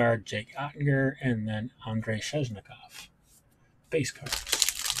 Rookie card, Jake Ottinger, and then Andrei Shezhnikov. Base cards.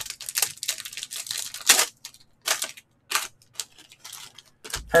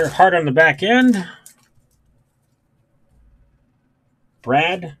 Carter Hart on the back end.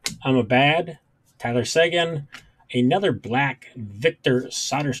 Brad, I'm a bad. Tyler Seguin. Another black Victor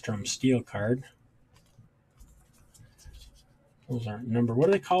Soderstrom steel card. Those aren't numbered. What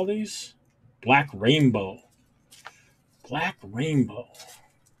do they call these? Black Rainbow. Black Rainbow.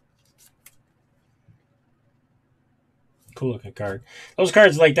 Cool looking card. Those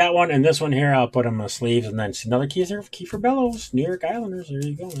cards like that one and this one here, I'll put them on the sleeves. And then another Kiefer Bellows, New York Islanders. There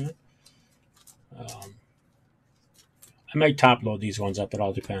you go, man. I might top load these ones up. It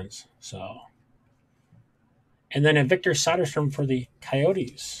all depends. So, and then a Victor Soderstrom for the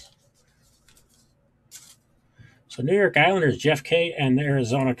Coyotes. So New York Islanders, Jeff K, and the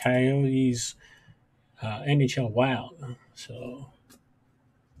Arizona Coyotes, NHL Wild. So,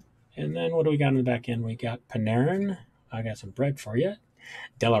 and then what do we got in the back end? We got Panarin. I got some bread for you.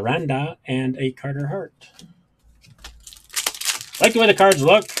 Delaranda and a Carter Hart. Like the way the cards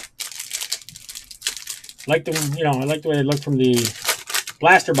look. Like the I like the way they look from the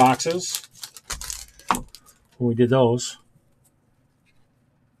blaster boxes when we did those.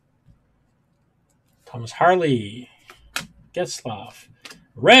 Thomas Harley, Getzlaf,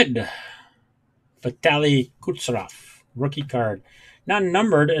 red, Vitaly Kucherov, rookie card. Not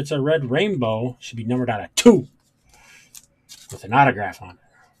numbered, it's a red rainbow. Should be numbered out of 2 with an autograph on it.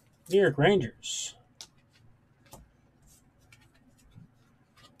 New York Rangers.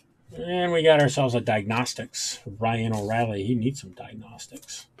 And we got ourselves a diagnostics. Ryan O'Reilly, he needs some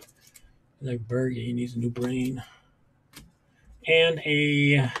diagnostics. Like Berge, he needs a new brain. And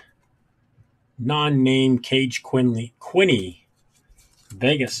a non-name Cage Quinney,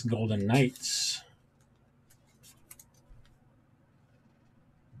 Vegas Golden Knights.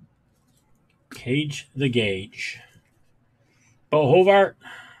 Cage the Gauge. Bo Hovart,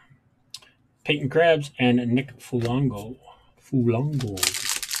 Peyton Krebs, and Nick Fulango.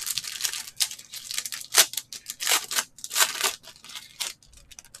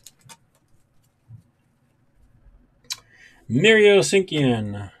 Mirio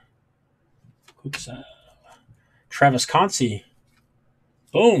Sinkian. Travis Concy.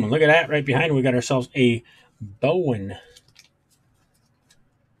 Boom. Look at that. Right behind we got ourselves a Bowen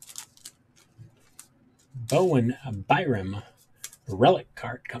Byram relic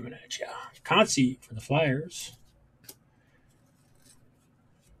card coming at you. Concy for the Flyers.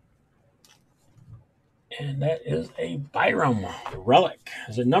 And that is a Byram relic.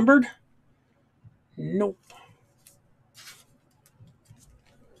 Is it numbered? Nope.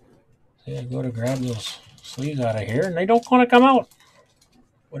 See, I go to grab those sleeves out of here, and they don't want to come out.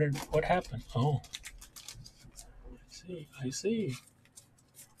 What happened? Oh, I see.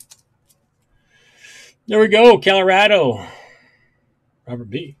 There we go, Colorado. Robert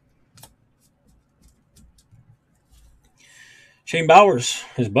B. Shane Bowers,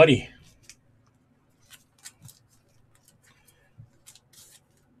 his buddy.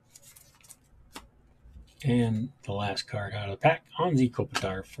 And the last card out of the pack, Anze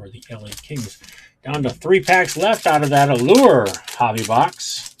Kopitar for the LA Kings. Down to 3 packs left out of that Allure hobby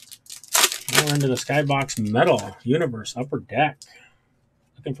box. Now we're into the Skybox Metal Universe Upper Deck.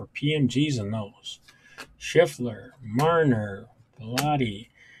 Looking for PMGs in those. Schiffler, Marner, Bellotti,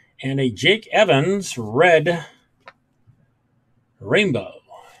 and a Jake Evans red rainbow.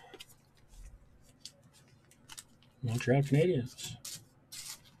 Montreal Canadiens.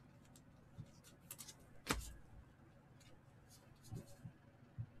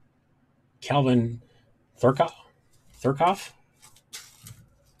 Calvin Thurkoff.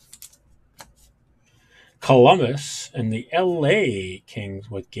 Columbus, and the LA Kings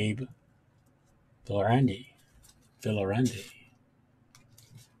with Gabe Villarandi.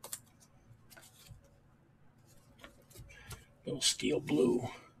 Little steel blue.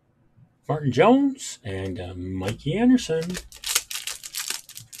 Martin Jones and Mikey Anderson.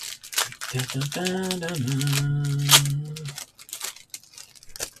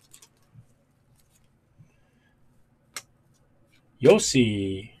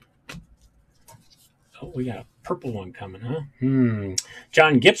 Yossi. Oh, we got a purple one coming, huh?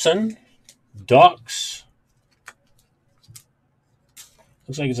 John Gibson. Ducks.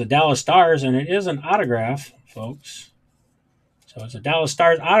 Looks like it's a Dallas Stars, and it is an autograph, folks. So it's a Dallas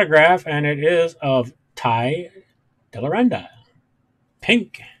Stars autograph, and it is of Ty Delorenda.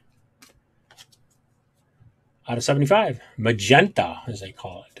 Pink. Out of 75. Magenta, as they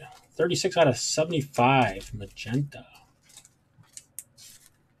call it. 36 out of 75. Magenta.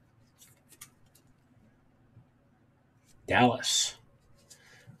 Dallas.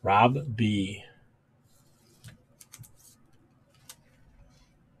 Rob B.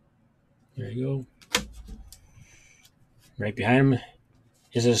 There you go. Right behind him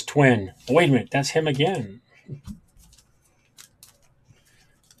is his twin. Oh, wait a minute. That's him again.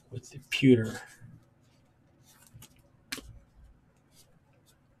 With the pewter.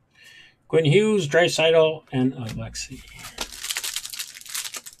 Quinn Hughes, Draisaitl, and Alexi.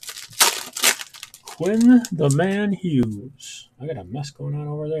 Quinn the Man Hughes. I got a mess going on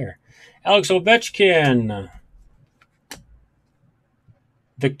over there. Alex Ovechkin.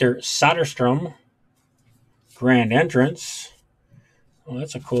 Victor Soderstrom. Grand Entrance. Oh,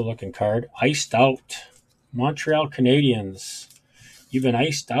 that's a cool looking card. Iced Out. Montreal Canadiens. You've been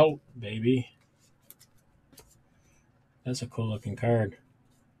iced out, baby. That's a cool looking card.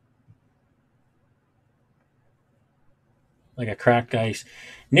 Like a cracked ice.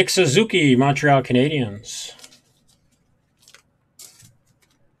 Nick Suzuki, Montreal Canadiens.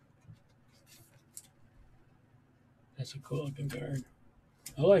 That's a cool looking card.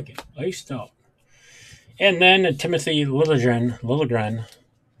 I like it. Iced out. And then Timothy Liljegren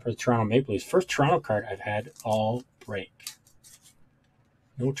for the Toronto Maple Leafs. First Toronto card I've had all break.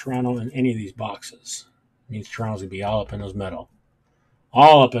 No Toronto in any of these boxes. It means Toronto's going to be all up in those metal.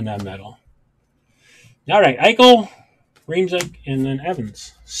 All up in that metal. All right, Eichel, Reemsik, and then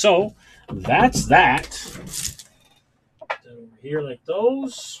Evans. So that's that. Over here like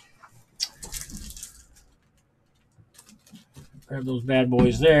those. Grab those bad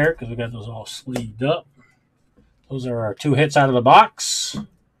boys there because we got those all sleeved up. Those are our 2 hits out of the box.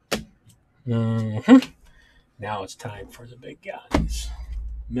 Now it's time for the big guys.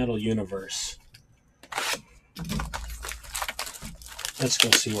 Metal Universe. Let's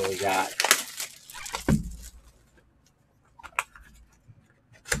go see what we got.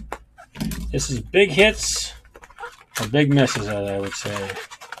 This is big hits or big misses, I would say.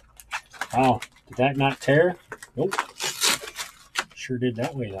 Wow, did that not tear? Nope. Sure did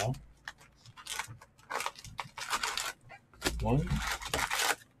that way, though. 1,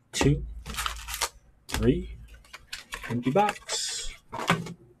 2, 3. Empty box.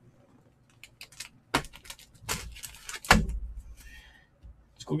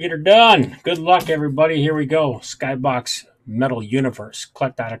 Let's go get her done. Good luck, everybody. Here we go. Skybox Metal Universe.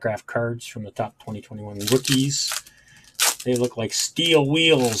 Collect autograph cards from the top 2021 rookies. They look like steel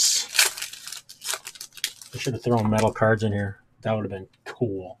wheels. I should have thrown metal cards in here. That would have been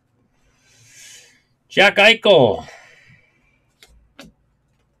cool. Jack Eichel.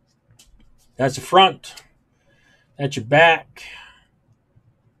 That's the front. That's your back.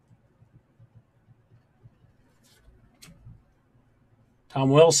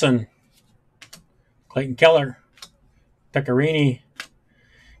 Tom Wilson. Clayton Keller. Pecorini.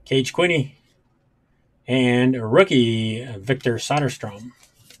 Cage Quinney. And a rookie, Victor Soderstrom.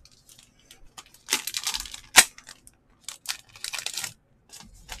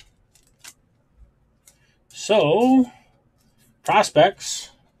 So, prospects.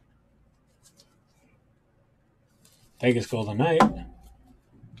 Vegas Golden Knight.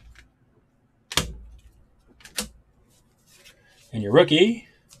 And your rookie,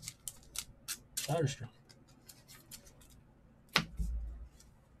 Soderstrom.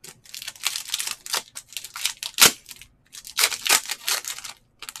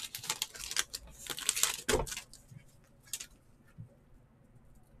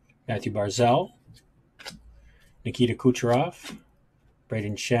 Matthew Barzal. Nikita Kucherov.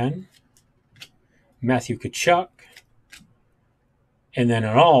 Braden Shen. Matthew Tkachuk. And then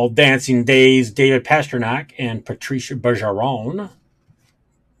on all dancing days, David Pastrnak and Patricia Bergeron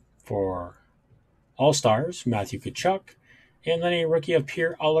for All-Stars, Matthew Tkachuk. And then a rookie of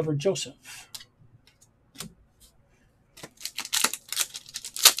Pierre Oliver Joseph.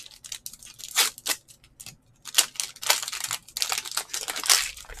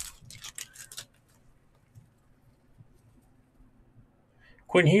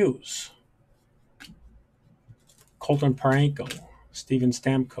 Quinn Hughes, Colton Parayko, Steven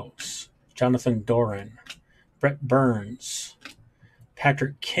Stamkos, Jonathan Doran, Brett Burns,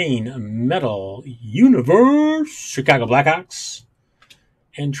 Patrick Kane, Metal Universe, Chicago Blackhawks,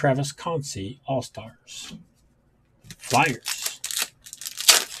 and Travis Concy, All-Stars. Flyers.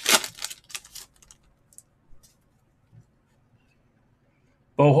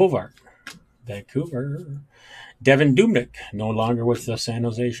 Bo Hobart, Vancouver. Devin Dubnyk, no longer with the San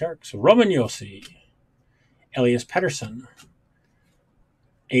Jose Sharks. Roman Josi, Elias Pettersson.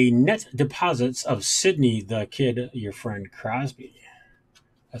 A net deposits of Sidney the Kid, your friend Crosby.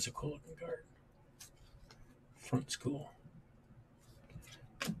 That's a cool looking card. Front school.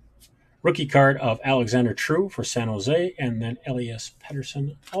 Rookie card of Alexander True for San Jose, and then Elias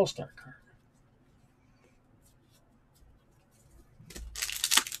Pettersson All-Star card.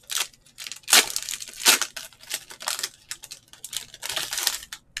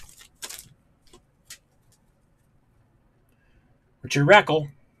 Richard Rackle,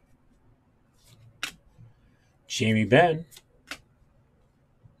 Jamie Benn,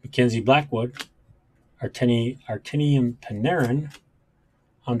 Mackenzie Blackwood, Artemium Panarin,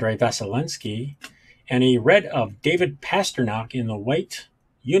 Andrei Vasilevsky, and a red of David Pastrnak in the white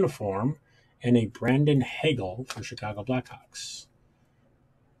uniform, and a Brandon Hagel for Chicago Blackhawks.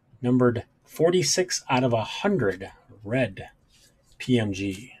 Numbered 46 out of 100, red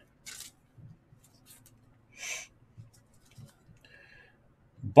PMG.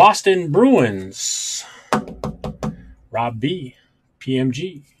 Boston Bruins, Rob B,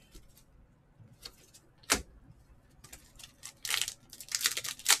 PMG.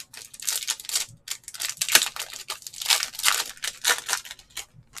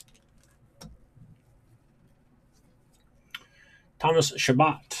 Thomas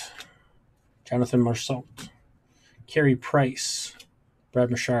Chabot, Jonathan Marchessault, Carey Price, Brad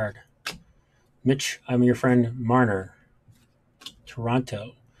Marchand, Mitch, I'm your friend Marner,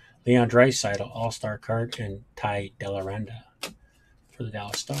 Toronto, Leon Draisaitl, All-Star card, and Ty Deloranda for the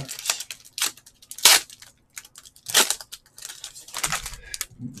Dallas Stars.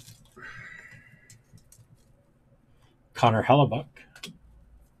 Connor Hellebuck,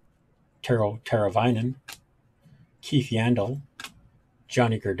 Taro Teravainen, Keith Yandel,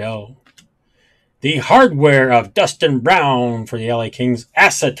 Johnny Gaudreau. The hardware of Dustin Brown for the LA Kings.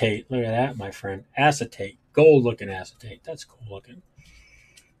 Acetate. Look at that, my friend. Acetate. Gold-looking acetate. That's cool looking.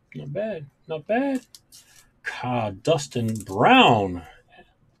 Not bad. Not bad. God, Dustin Brown.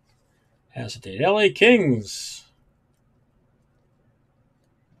 Acetate. LA Kings.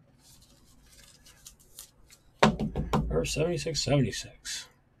 Or 76-76. That's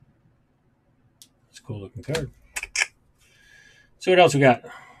a cool looking card. So what else we got?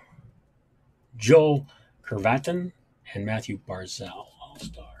 Joel Kurvatin and Matthew Barzal,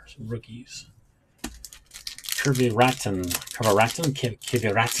 All-Stars, rookies. Kiviratin.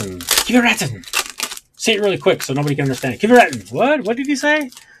 Say it really quick so nobody can understand. Kiviratin. What? What did he say?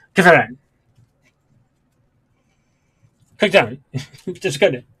 Kiviratin. Click down. Just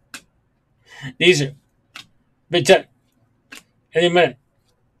good. These are big tech. Any minute.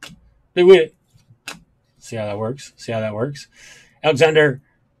 Big with it. See how that works? See how that works? Alexander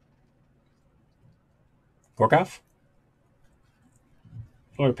Gorkov,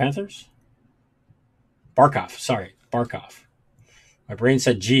 Florida Panthers. Barkov, sorry, Barkov. My brain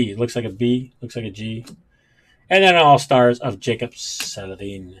said G. It looks like a B. Looks like a G. And then All-Stars of Jacob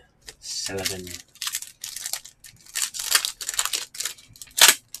Sullivan.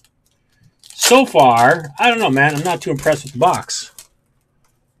 So far, I don't know, man. I'm not too impressed with the box.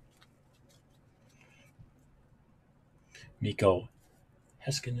 Miro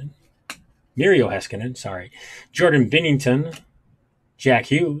Heiskanen, sorry. Jordan Binnington, Jack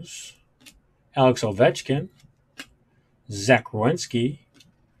Hughes, Alex Ovechkin, Zach Werenski,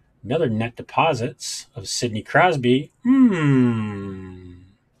 another net deposits of Sidney Crosby.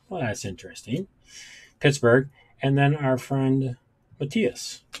 Well, that's interesting. Pittsburgh, and then our friend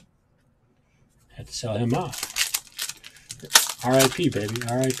Matthias. Had to sell him off. RIP, baby,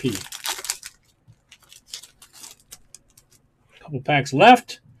 RIP. Couple packs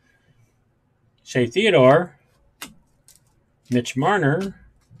left. Shea Theodore, Mitch Marner,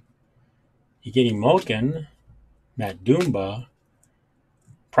 Evgeny Malkin, Matt Dumba,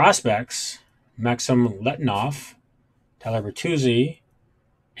 prospects, Maxim Letnov, Tyler Bertuzzi,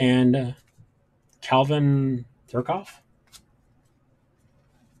 and Calvin Thurkoff.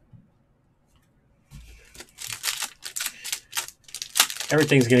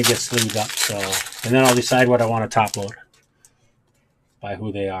 Everything's going to get sleeved up, so, and then I'll decide what I want to top load by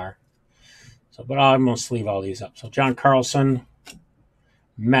who they are. So, but I'm going to sleeve all these up. So, John Carlson,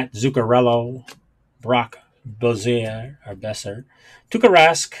 Matt Zuccarello, Brock Besser, Tuukka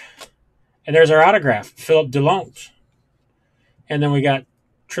Rask, and there's our autograph, Philip Delonte. And then we got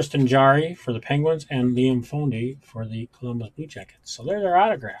Tristan Jarry for the Penguins and Liam Fondy for the Columbus Blue Jackets. So there's our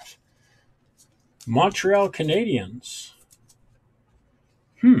autograph. Montreal Canadiens.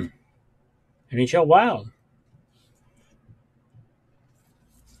 NHL Wild.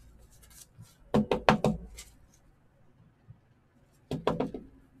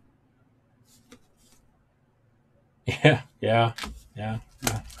 Yeah.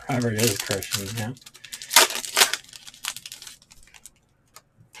 Robert is Christian, yeah.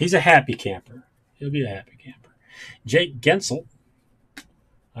 He's a happy camper. He'll be a happy camper. Jake Gensel.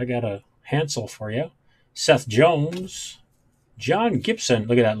 I got a Hansel for you. Seth Jones. John Gibson.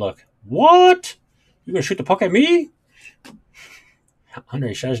 Look at that look. What? You gonna shoot the puck at me?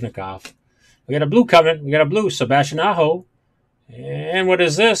 Andrei Shezhnikov. We got a blue coming. We got a blue. Sebastian Aho. And what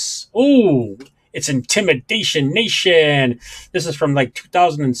is this? Oh, it's Intimidation Nation. This is from like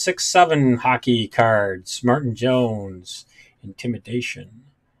 2006-07 hockey cards. Martin Jones. Intimidation.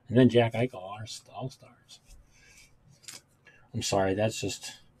 And then Jack Eichel, All-Stars. I'm sorry, that's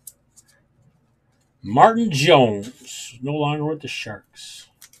just... Martin Jones. No longer with the Sharks.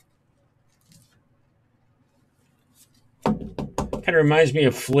 Kind of reminds me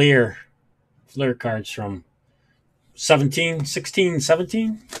of Flair. Flair cards from 16,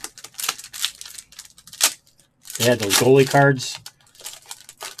 17. They had those goalie cards.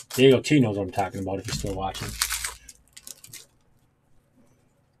 Diego T knows what I'm talking about if he's still watching.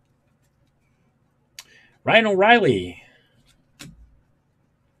 Ryan O'Reilly.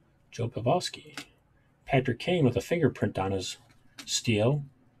 Joe Pavelski. Patrick Kane with a fingerprint on his steel.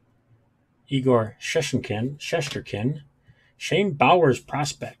 Igor Shesterkin. Shane Bauer's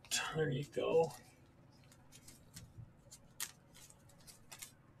prospect. There you go.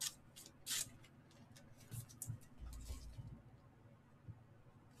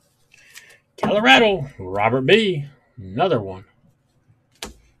 Colorado, Robert B. Another one.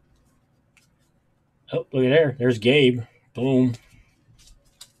 Oh, look at there. There's Gabe. Boom.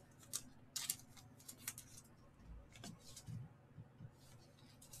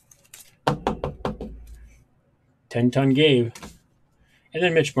 $10-ton Gabe. And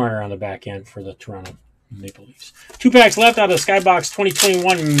then Mitch Marner on the back end for the Toronto Maple Leafs. 2 packs left out of the Skybox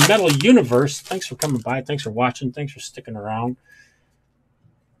 2021 Metal Universe. Thanks for coming by. Thanks for watching. Thanks for sticking around.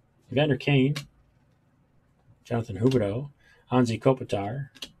 Evander Kane. Jonathan Huberdeau. Hansi Kopitar.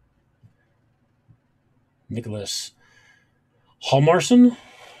 Nicholas Hjalmarsson.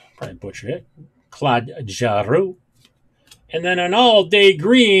 Probably butchered it. Claude Giroux. And then an all-day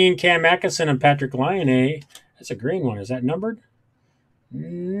green, Cam Atkinson and Patrick Laine. That's a green one. Is that numbered?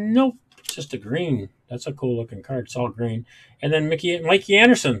 Nope. It's just a green. That's a cool-looking card. It's all green. And then Mikey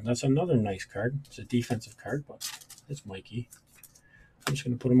Anderson. That's another nice card. It's a defensive card, but it's Mikey. I'm just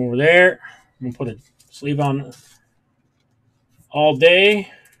going to put him over there. I'm going to put a sleeve on all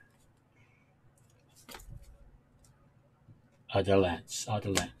day. Adelance.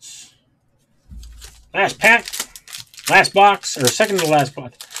 Last pack. Last box. Or second to the last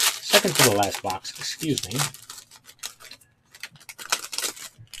box. Second to the last box. Excuse me.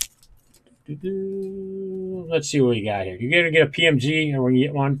 Let's see what we got here. You're going to get a PMG, or we can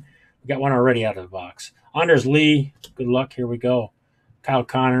get one. We got one already out of the box. Anders Lee. Good luck. Here we go. Kyle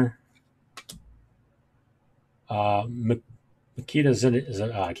Connor. Makita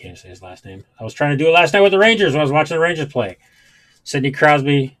I can't say his last name. I was trying to do it last night with the Rangers when I was watching the Rangers play. Sidney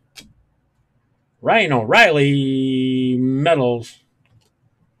Crosby. Ryan O'Reilly. Medals.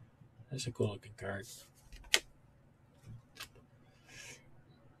 That's a cool looking card.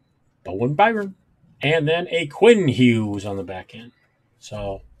 Bowen Byron. And then a Quinn Hughes on the back end.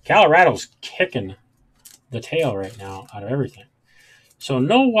 So Colorado's kicking the tail right now out of everything. So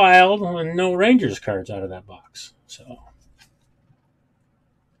no Wild and no Rangers cards out of that box. So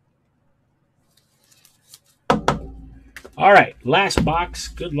all right, last box.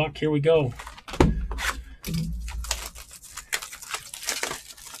 Good luck. Here we go.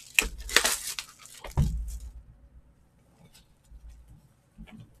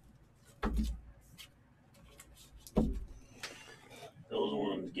 Those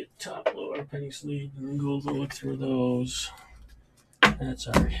ones get top lower penny sleeve, and we'll look through those. That's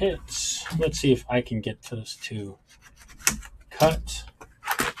our hits. Let's see if I can get to this to cut.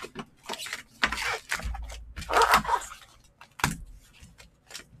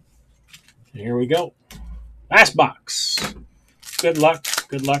 Here we go. Last box. Good luck.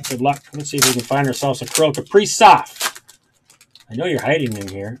 Let's see if we can find ourselves a Kirill Kaprizov. I know you're hiding in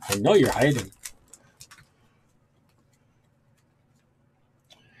here.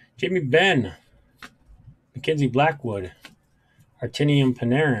 Jimmy Benn, Mackenzie Blackwood, Artinium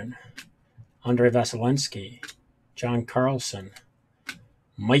Panarin, Andre Vasilevsky, John Carlson,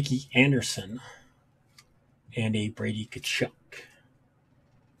 Mikey Anderson, and a Brady Tkachuk.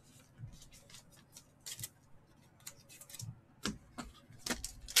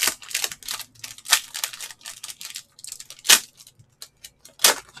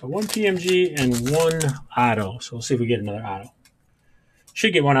 So one PMG and one auto. So we'll see if we get another auto.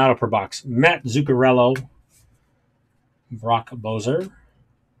 Should get one auto per box. Matt Zuccarello, Brock Bozer,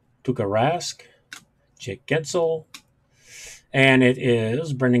 Tuukka Rask, Jake Gensel, and it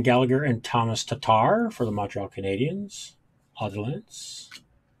is Brendan Gallagher and Thomas Tatar for the Montreal Canadiens. Adelants,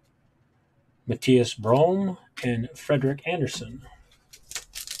 Matthias Brome, and Frederick Anderson.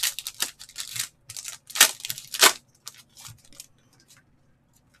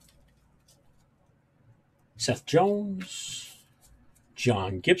 Seth Jones,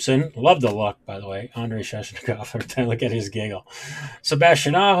 John Gibson. Love the look, by the way. Andrei Sheshnikov. Every time I look at his giggle.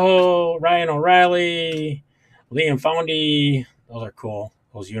 Sebastian Aho, Ryan O'Reilly, Liam Foundy. Those are cool.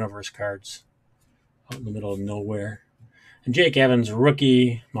 Those universe cards out in the middle of nowhere. And Jake Evans,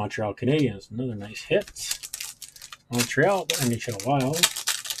 rookie, Montreal Canadiens. Another nice hit. Montreal, but NHL Wild.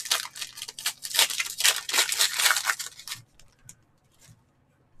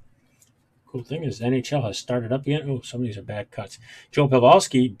 Cool thing is NHL has started up again. Oh, some of these are bad cuts. Joe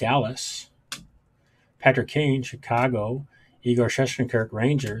Pavelski, Dallas. Patrick Kane, Chicago. Igor Sheshnikirk,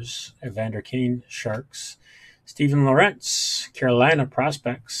 Rangers. Evander Kane, Sharks. Steven Lorentz, Carolina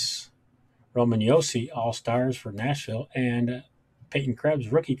Prospects. Roman Yossi, All-Stars for Nashville. And Peyton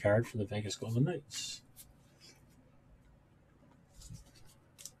Krebs, rookie card for the Vegas Golden Knights.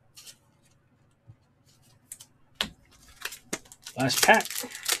 Last pack.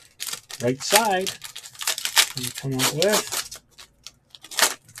 Right side, we come up with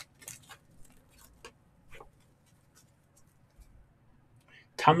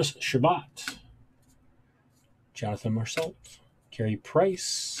Thomas Chabot, Jonathan Marceau, Carey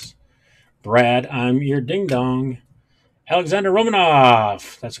Price, Brad, I'm your ding dong, Alexander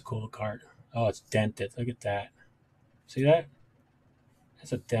Romanov. That's a cool card. Oh, it's dented. Look at that. See that?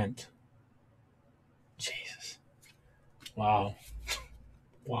 That's a dent. Jesus. Wow.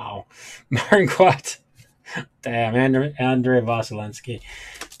 Wow. Martin Quat. Damn, Andrei Vasilevsky.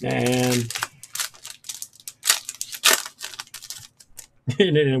 Man.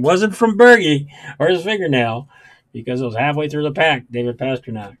 It wasn't from Bergie or his fingernail because it was halfway through the pack. David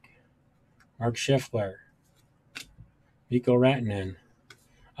Pasternak. Mark Schiffler. Mikko Rantanen.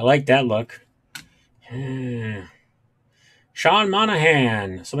 I like that look. Sean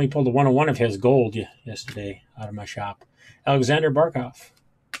Monahan. Somebody pulled a 101 of his gold yesterday out of my shop. Alexander Barkov.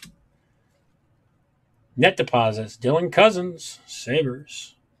 Net deposits, Dylan Cousins,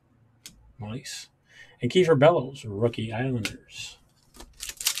 Sabres. Nice. And Kiefer Bellows, rookie Islanders.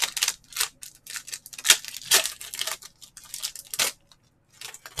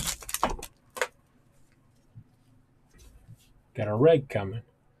 Got a red coming.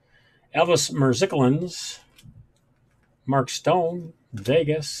 Elvis Merzikins, Mark Stone,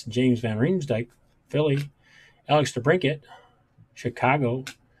 Vegas. James Van Riemsdyk, Philly. Alex DeBrincat, Chicago.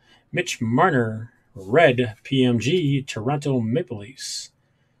 Mitch Marner, red PMG, Toronto Maple Leafs.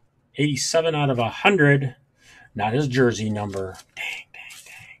 87 out of 100. Not his jersey number. Dang.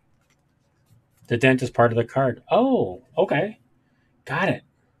 The dent is part of the card. Oh, okay. Got it.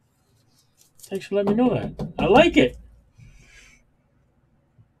 Thanks for letting me know that. I like it.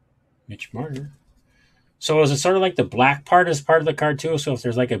 Mitch Marner. So is it sort of like the black part is part of the card too? So if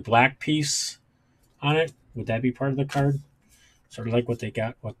there's like a black piece on it, would that be part of the card? Sort of like what they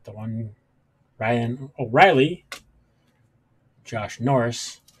got with the one Ryan O'Reilly, Josh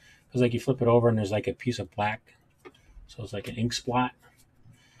Norris. Because like you flip it over and there's like a piece of black. So it's like an ink spot.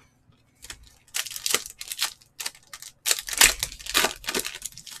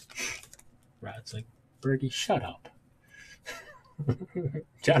 Rod's like, Bergie, shut up.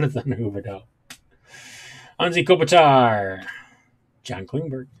 Jonathan Huberdeau. Anze Kopitar. John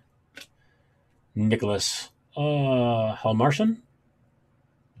Klingberg. Nicholas Hjalmarsson.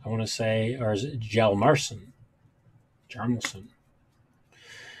 I want to say, or is it Hjalmarsson? Jarmelson.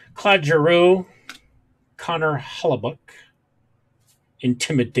 Claude Giroux. Connor Hellebuyck.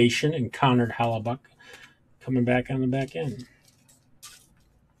 Intimidation and Connor Hellebuyck coming back on the back end.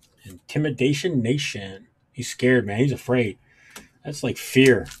 Intimidation Nation. He's scared, man. He's afraid. That's like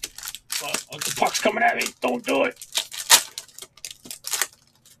fear. Oh, the puck's coming at me. Don't do it.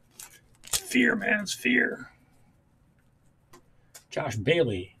 Fear, man. It's fear. Josh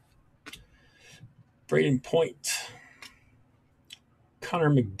Bailey. Braden Point. Connor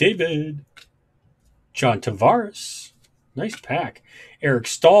McDavid. John Tavares. Nice pack. Eric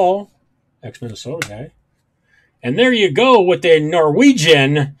Stahl, ex-Minnesota guy. And there you go with the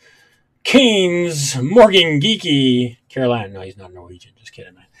Norwegian Canes Morgan Geeky. Carolina. No, he's not Norwegian. Just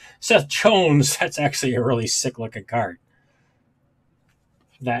kidding, man. Seth Jones. That's actually a really sick-looking card.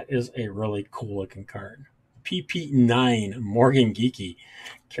 That is a really cool-looking card. PP9 Morgan Geeky.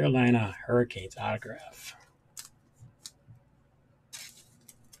 Carolina Hurricanes autograph.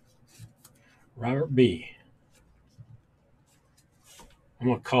 Robert B. I'm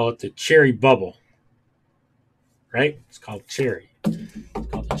going to call it the Cherry Bubble. Right? It's called Cherry. It's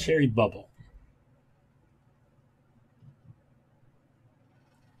called the Cherry Bubble.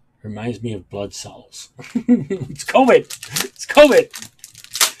 Reminds me of blood cells. It's COVID. It's COVID.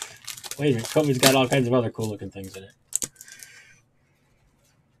 Wait a minute. COVID's got all kinds of other cool looking things in it.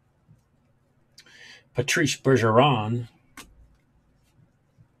 Patrice Bergeron.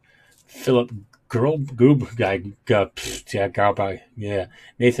 Philip Goob guy. Yeah.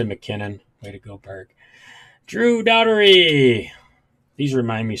 Nathan McKinnon. Way to go, Berg. Drew Dowdery. These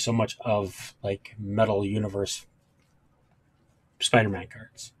remind me so much of like Metal Universe Spider-Man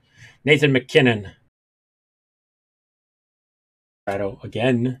cards. Nathan McKinnon.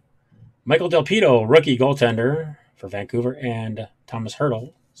 Again. Michael Del Pito, rookie goaltender for Vancouver, and Thomas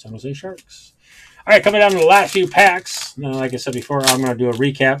Hertl, San Jose Sharks. All right, coming down to the last few packs. Now, like I said before, I'm going to do a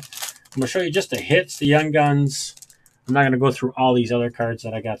recap. I'm going to show you just the hits, the Young Guns. I'm not going to go through all these other cards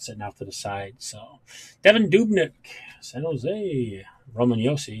that I got sitting off to the side. So, Devin Dubnyk, San Jose. Roman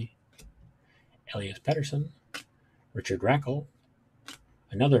Josi. Elias Pettersson. Richard Rackle.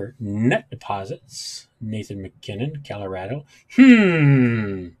 Another Net Deposits. Nathan McKinnon, Colorado.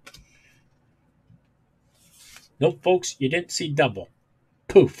 Nope, folks, you didn't see double.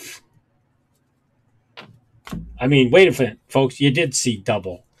 Poof. I mean, wait a minute, folks, you did see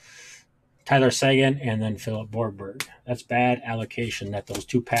double. Tyler Seguin and then Philip Borberg. That's bad allocation that those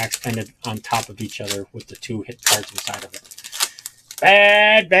two packs ended on top of each other with the two hit cards inside of it.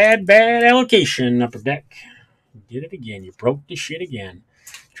 Bad allocation, Upper Deck. You did it again. You broke the shit again.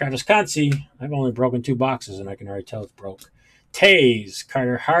 Travis Concy. I've only broken 2 boxes, and I can already tell it's broke. Taze.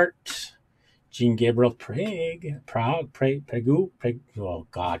 Carter Hart. Jean Gabriel Pregu. Oh,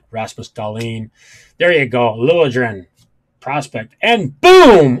 God. Rasmus Dahlin. There you go. Liljegren. Prospect. And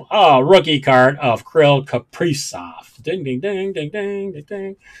boom! A rookie card of Kirill Kaprizov. Ding, ding, ding, ding, ding, ding,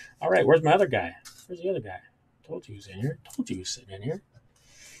 ding. All right, where's my other guy? Where's the other guy? Told you he was in here. Told you he was sitting in here.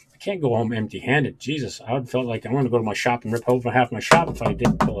 I can't go home empty-handed. Jesus, I would feel like I want to go to my shop and rip over half my shop if I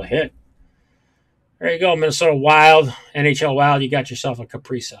didn't pull a hit. There you go, Minnesota Wild. NHL Wild, you got yourself a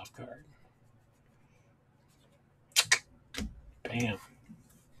Kaprizov card. Bam.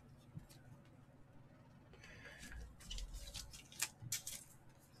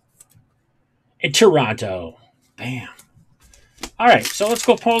 In Toronto. Bam. All right, so let's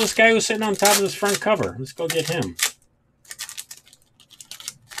go pull this guy who's sitting on top of this front cover. Let's go get him.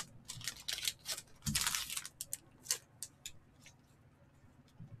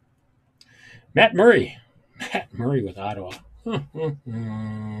 Matt Murray. Matt Murray with Ottawa. Philip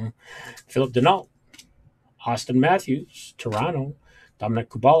Denault. Austin Matthews. Toronto. Dominic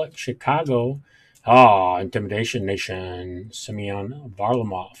Kubalik. Chicago. Intimidation Nation. Semyon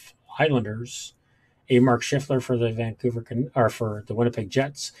Varlamov. Islanders. A Mark Schiffler for the for the Winnipeg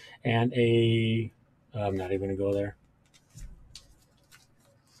Jets. And I'm not even going to go there.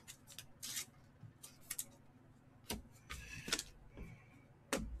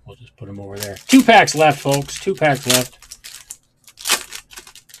 We'll just put them over there. 2 packs left, folks. 2 packs left.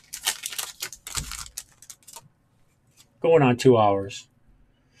 Going on 2 hours.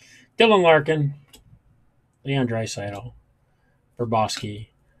 Dylan Larkin. Leon Draisaitl. Verbosky.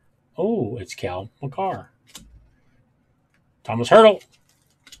 Oh, it's Cal McCarr. Thomas Hertl.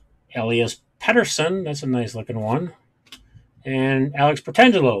 Elias Pettersson. That's a nice looking one. And Alex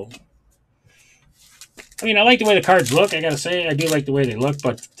Portangelo. I mean, I like the way the cards look. I got to say, I do like the way they look,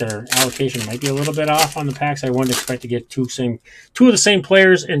 but their allocation might be a little bit off on the packs. I wouldn't expect to get two of the same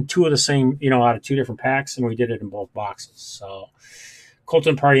players and 2 of the same, out of 2 different packs, and we did it in both boxes. So,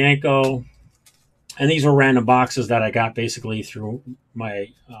 Colton Paryenko, and these were random boxes that I got basically through my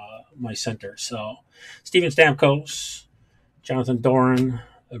my center. So, Steven Stamkos, Jonathan Doran,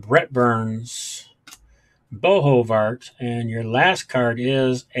 Brett Burns, Bo Hovart, and your last card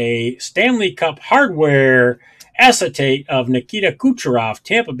is a Stanley Cup hardware acetate of Nikita Kucherov,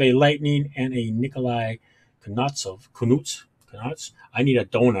 Tampa Bay Lightning, and a Nikolai Kunutz. I need a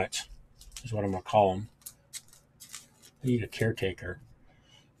donut, is what I'm going to call him. I need a caretaker.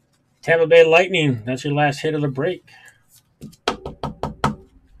 Tampa Bay Lightning, that's your last hit of the break.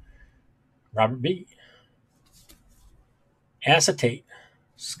 Robert B. Acetate.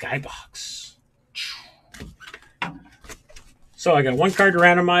 Skybox. So I got one card to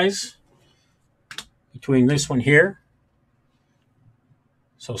randomize between this one here.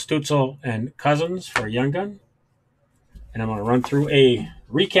 So Stutzel and Cousins for Young Gun. And I'm going to run through a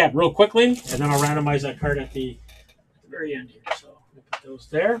recap real quickly, and then I'll randomize that card at the very end here. So we'll put those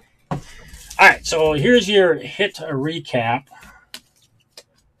there. All right, so here's your hit recap.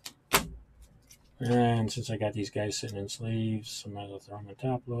 And since I got these guys sitting in sleeves, I might as well throw them in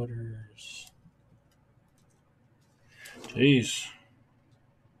top loaders. Jeez.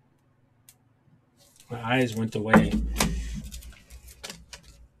 My eyes went away.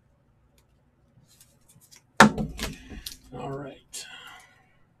 All right.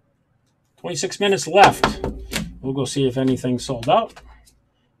 26 minutes left. We'll go see if anything sold out.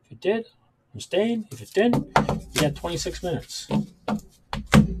 If it did, I'm staying. If it didn't, you got 26 minutes.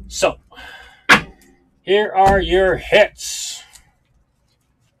 So, here are your hits.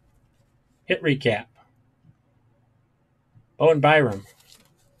 Hit recap. Bowen Byram.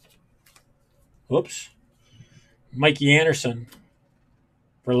 Whoops. Mikey Anderson.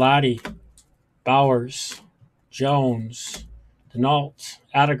 Berlotti. Bowers. Jones. Denault.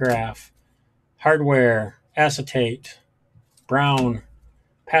 Autograph. Hardware. Acetate. Brown.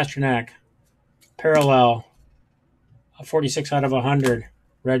 Pasternak. Parallel. 46 out of 100.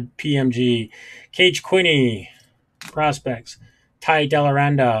 Red PMG. Cage Quinney. Prospects. Ty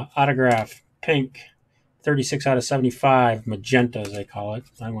Delaranda. Autograph. Pink. 36 out of 75. Magenta, as they call it.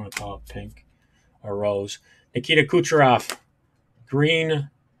 I want to call it pink or rose. Nikita Kucherov. Green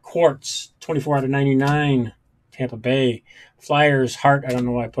Quartz. 24 out of 99. Tampa Bay. Flyers. Heart. I don't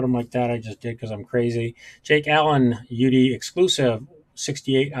know why I put them like that. I just did because I'm crazy. Jake Allen. UD exclusive.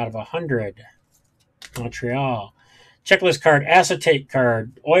 68 out of 100. Montreal. Checklist card. Acetate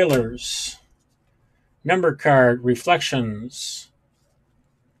card. Oilers. Number card. Reflections.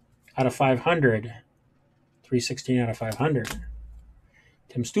 Out of 500. 316 out of 500.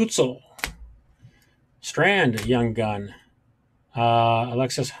 Tim Stutzel. Strand, Young Gun.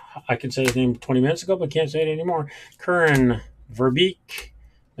 Alexis, I can say his name 20 minutes ago, but can't say it anymore. Curran, Verbeek,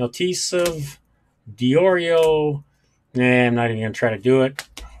 Miltisov, Diorio. I'm not even going to try to do it.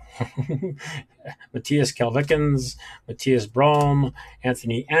 Matthias Kelvikins, Matthias Brom,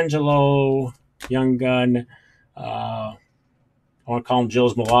 Anthony Angelo, Young Gun. I want to call him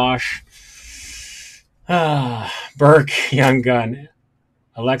Jill's Malash. Burke, Young Gun.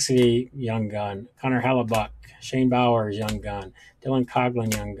 Alexei, Young Gun. Connor Hellebuck. Shane Bowers, Young Gun. Dylan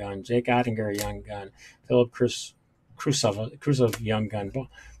Coughlin, Young Gun. Jake Ottinger, Young Gun. Philip Krusov, Young Gun.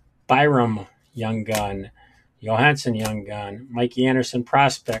 Byram, Young Gun. Johansson, Young Gun. Mikey Anderson,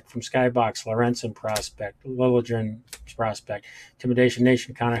 Prospect from Skybox. Lorenzen, Prospect. Lilligren, Prospect. Intimidation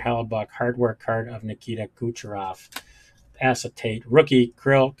Nation, Connor Hellebuck. Hardware card of Nikita Kucherov. Acetate. Rookie,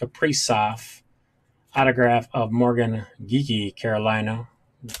 Kirill Kaprizov. Autograph of Morgan Geeky, Carolina.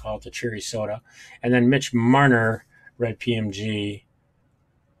 We call it the cherry soda. And then Mitch Marner, Red PMG,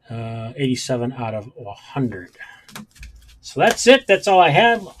 87 out of 100. So that's it. That's all I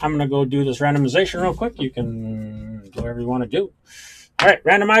have. I'm going to go do this randomization real quick. You can do whatever you want to do. All right,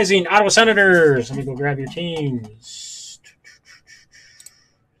 randomizing Ottawa Senators. Let me go grab your teams.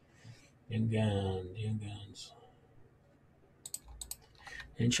 Young Guns.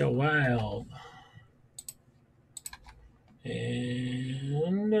 Incho Wild.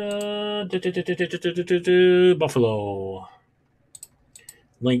 And Buffalo.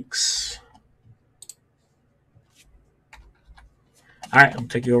 Lynx. All right, I'll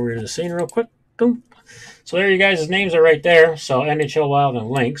take you over to the scene real quick. Boom. So there you guys' names are right there. So NHL Wild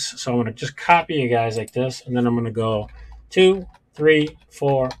and Lynx. So I'm going to just copy you guys like this, and then I'm going to go 2, 3,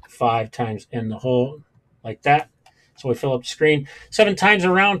 4, 5 times in the hole like that. So we fill up the screen. 7 times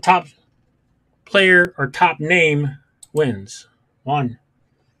around, top player or top name wins. 1,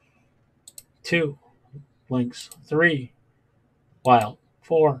 2, Lynx. 3, Wild.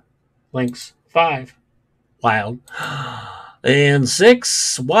 4, Lynx. 5, Wild. And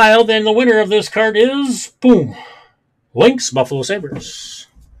 6, Wild. And the winner of this card is, boom, Lynx, Buffalo Sabres.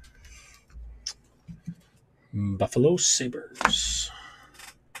 Buffalo Sabres.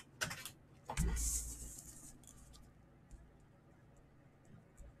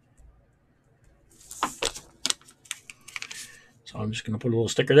 So I'm just going to put a little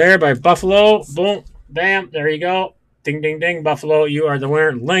sticker there by Buffalo. Boom, bam, there you go. Ding, ding, ding. Buffalo, you are the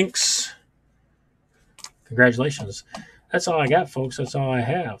winner. Lynx. Congratulations. That's all I got, folks. That's all I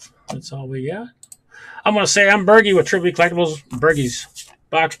have. That's all we got. I'm going to say I'm Bergie with Triple B Collectibles. Bergie's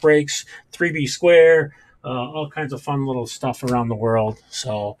Box Breaks, 3B Square, all kinds of fun little stuff around the world.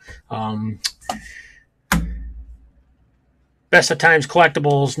 So, Best of Times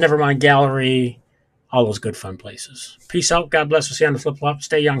Collectibles, Nevermind Gallery, all those good fun places. Peace out. God bless. We'll see you on the flip flop.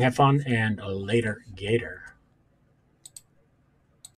 Stay young, have fun, and later, Gator.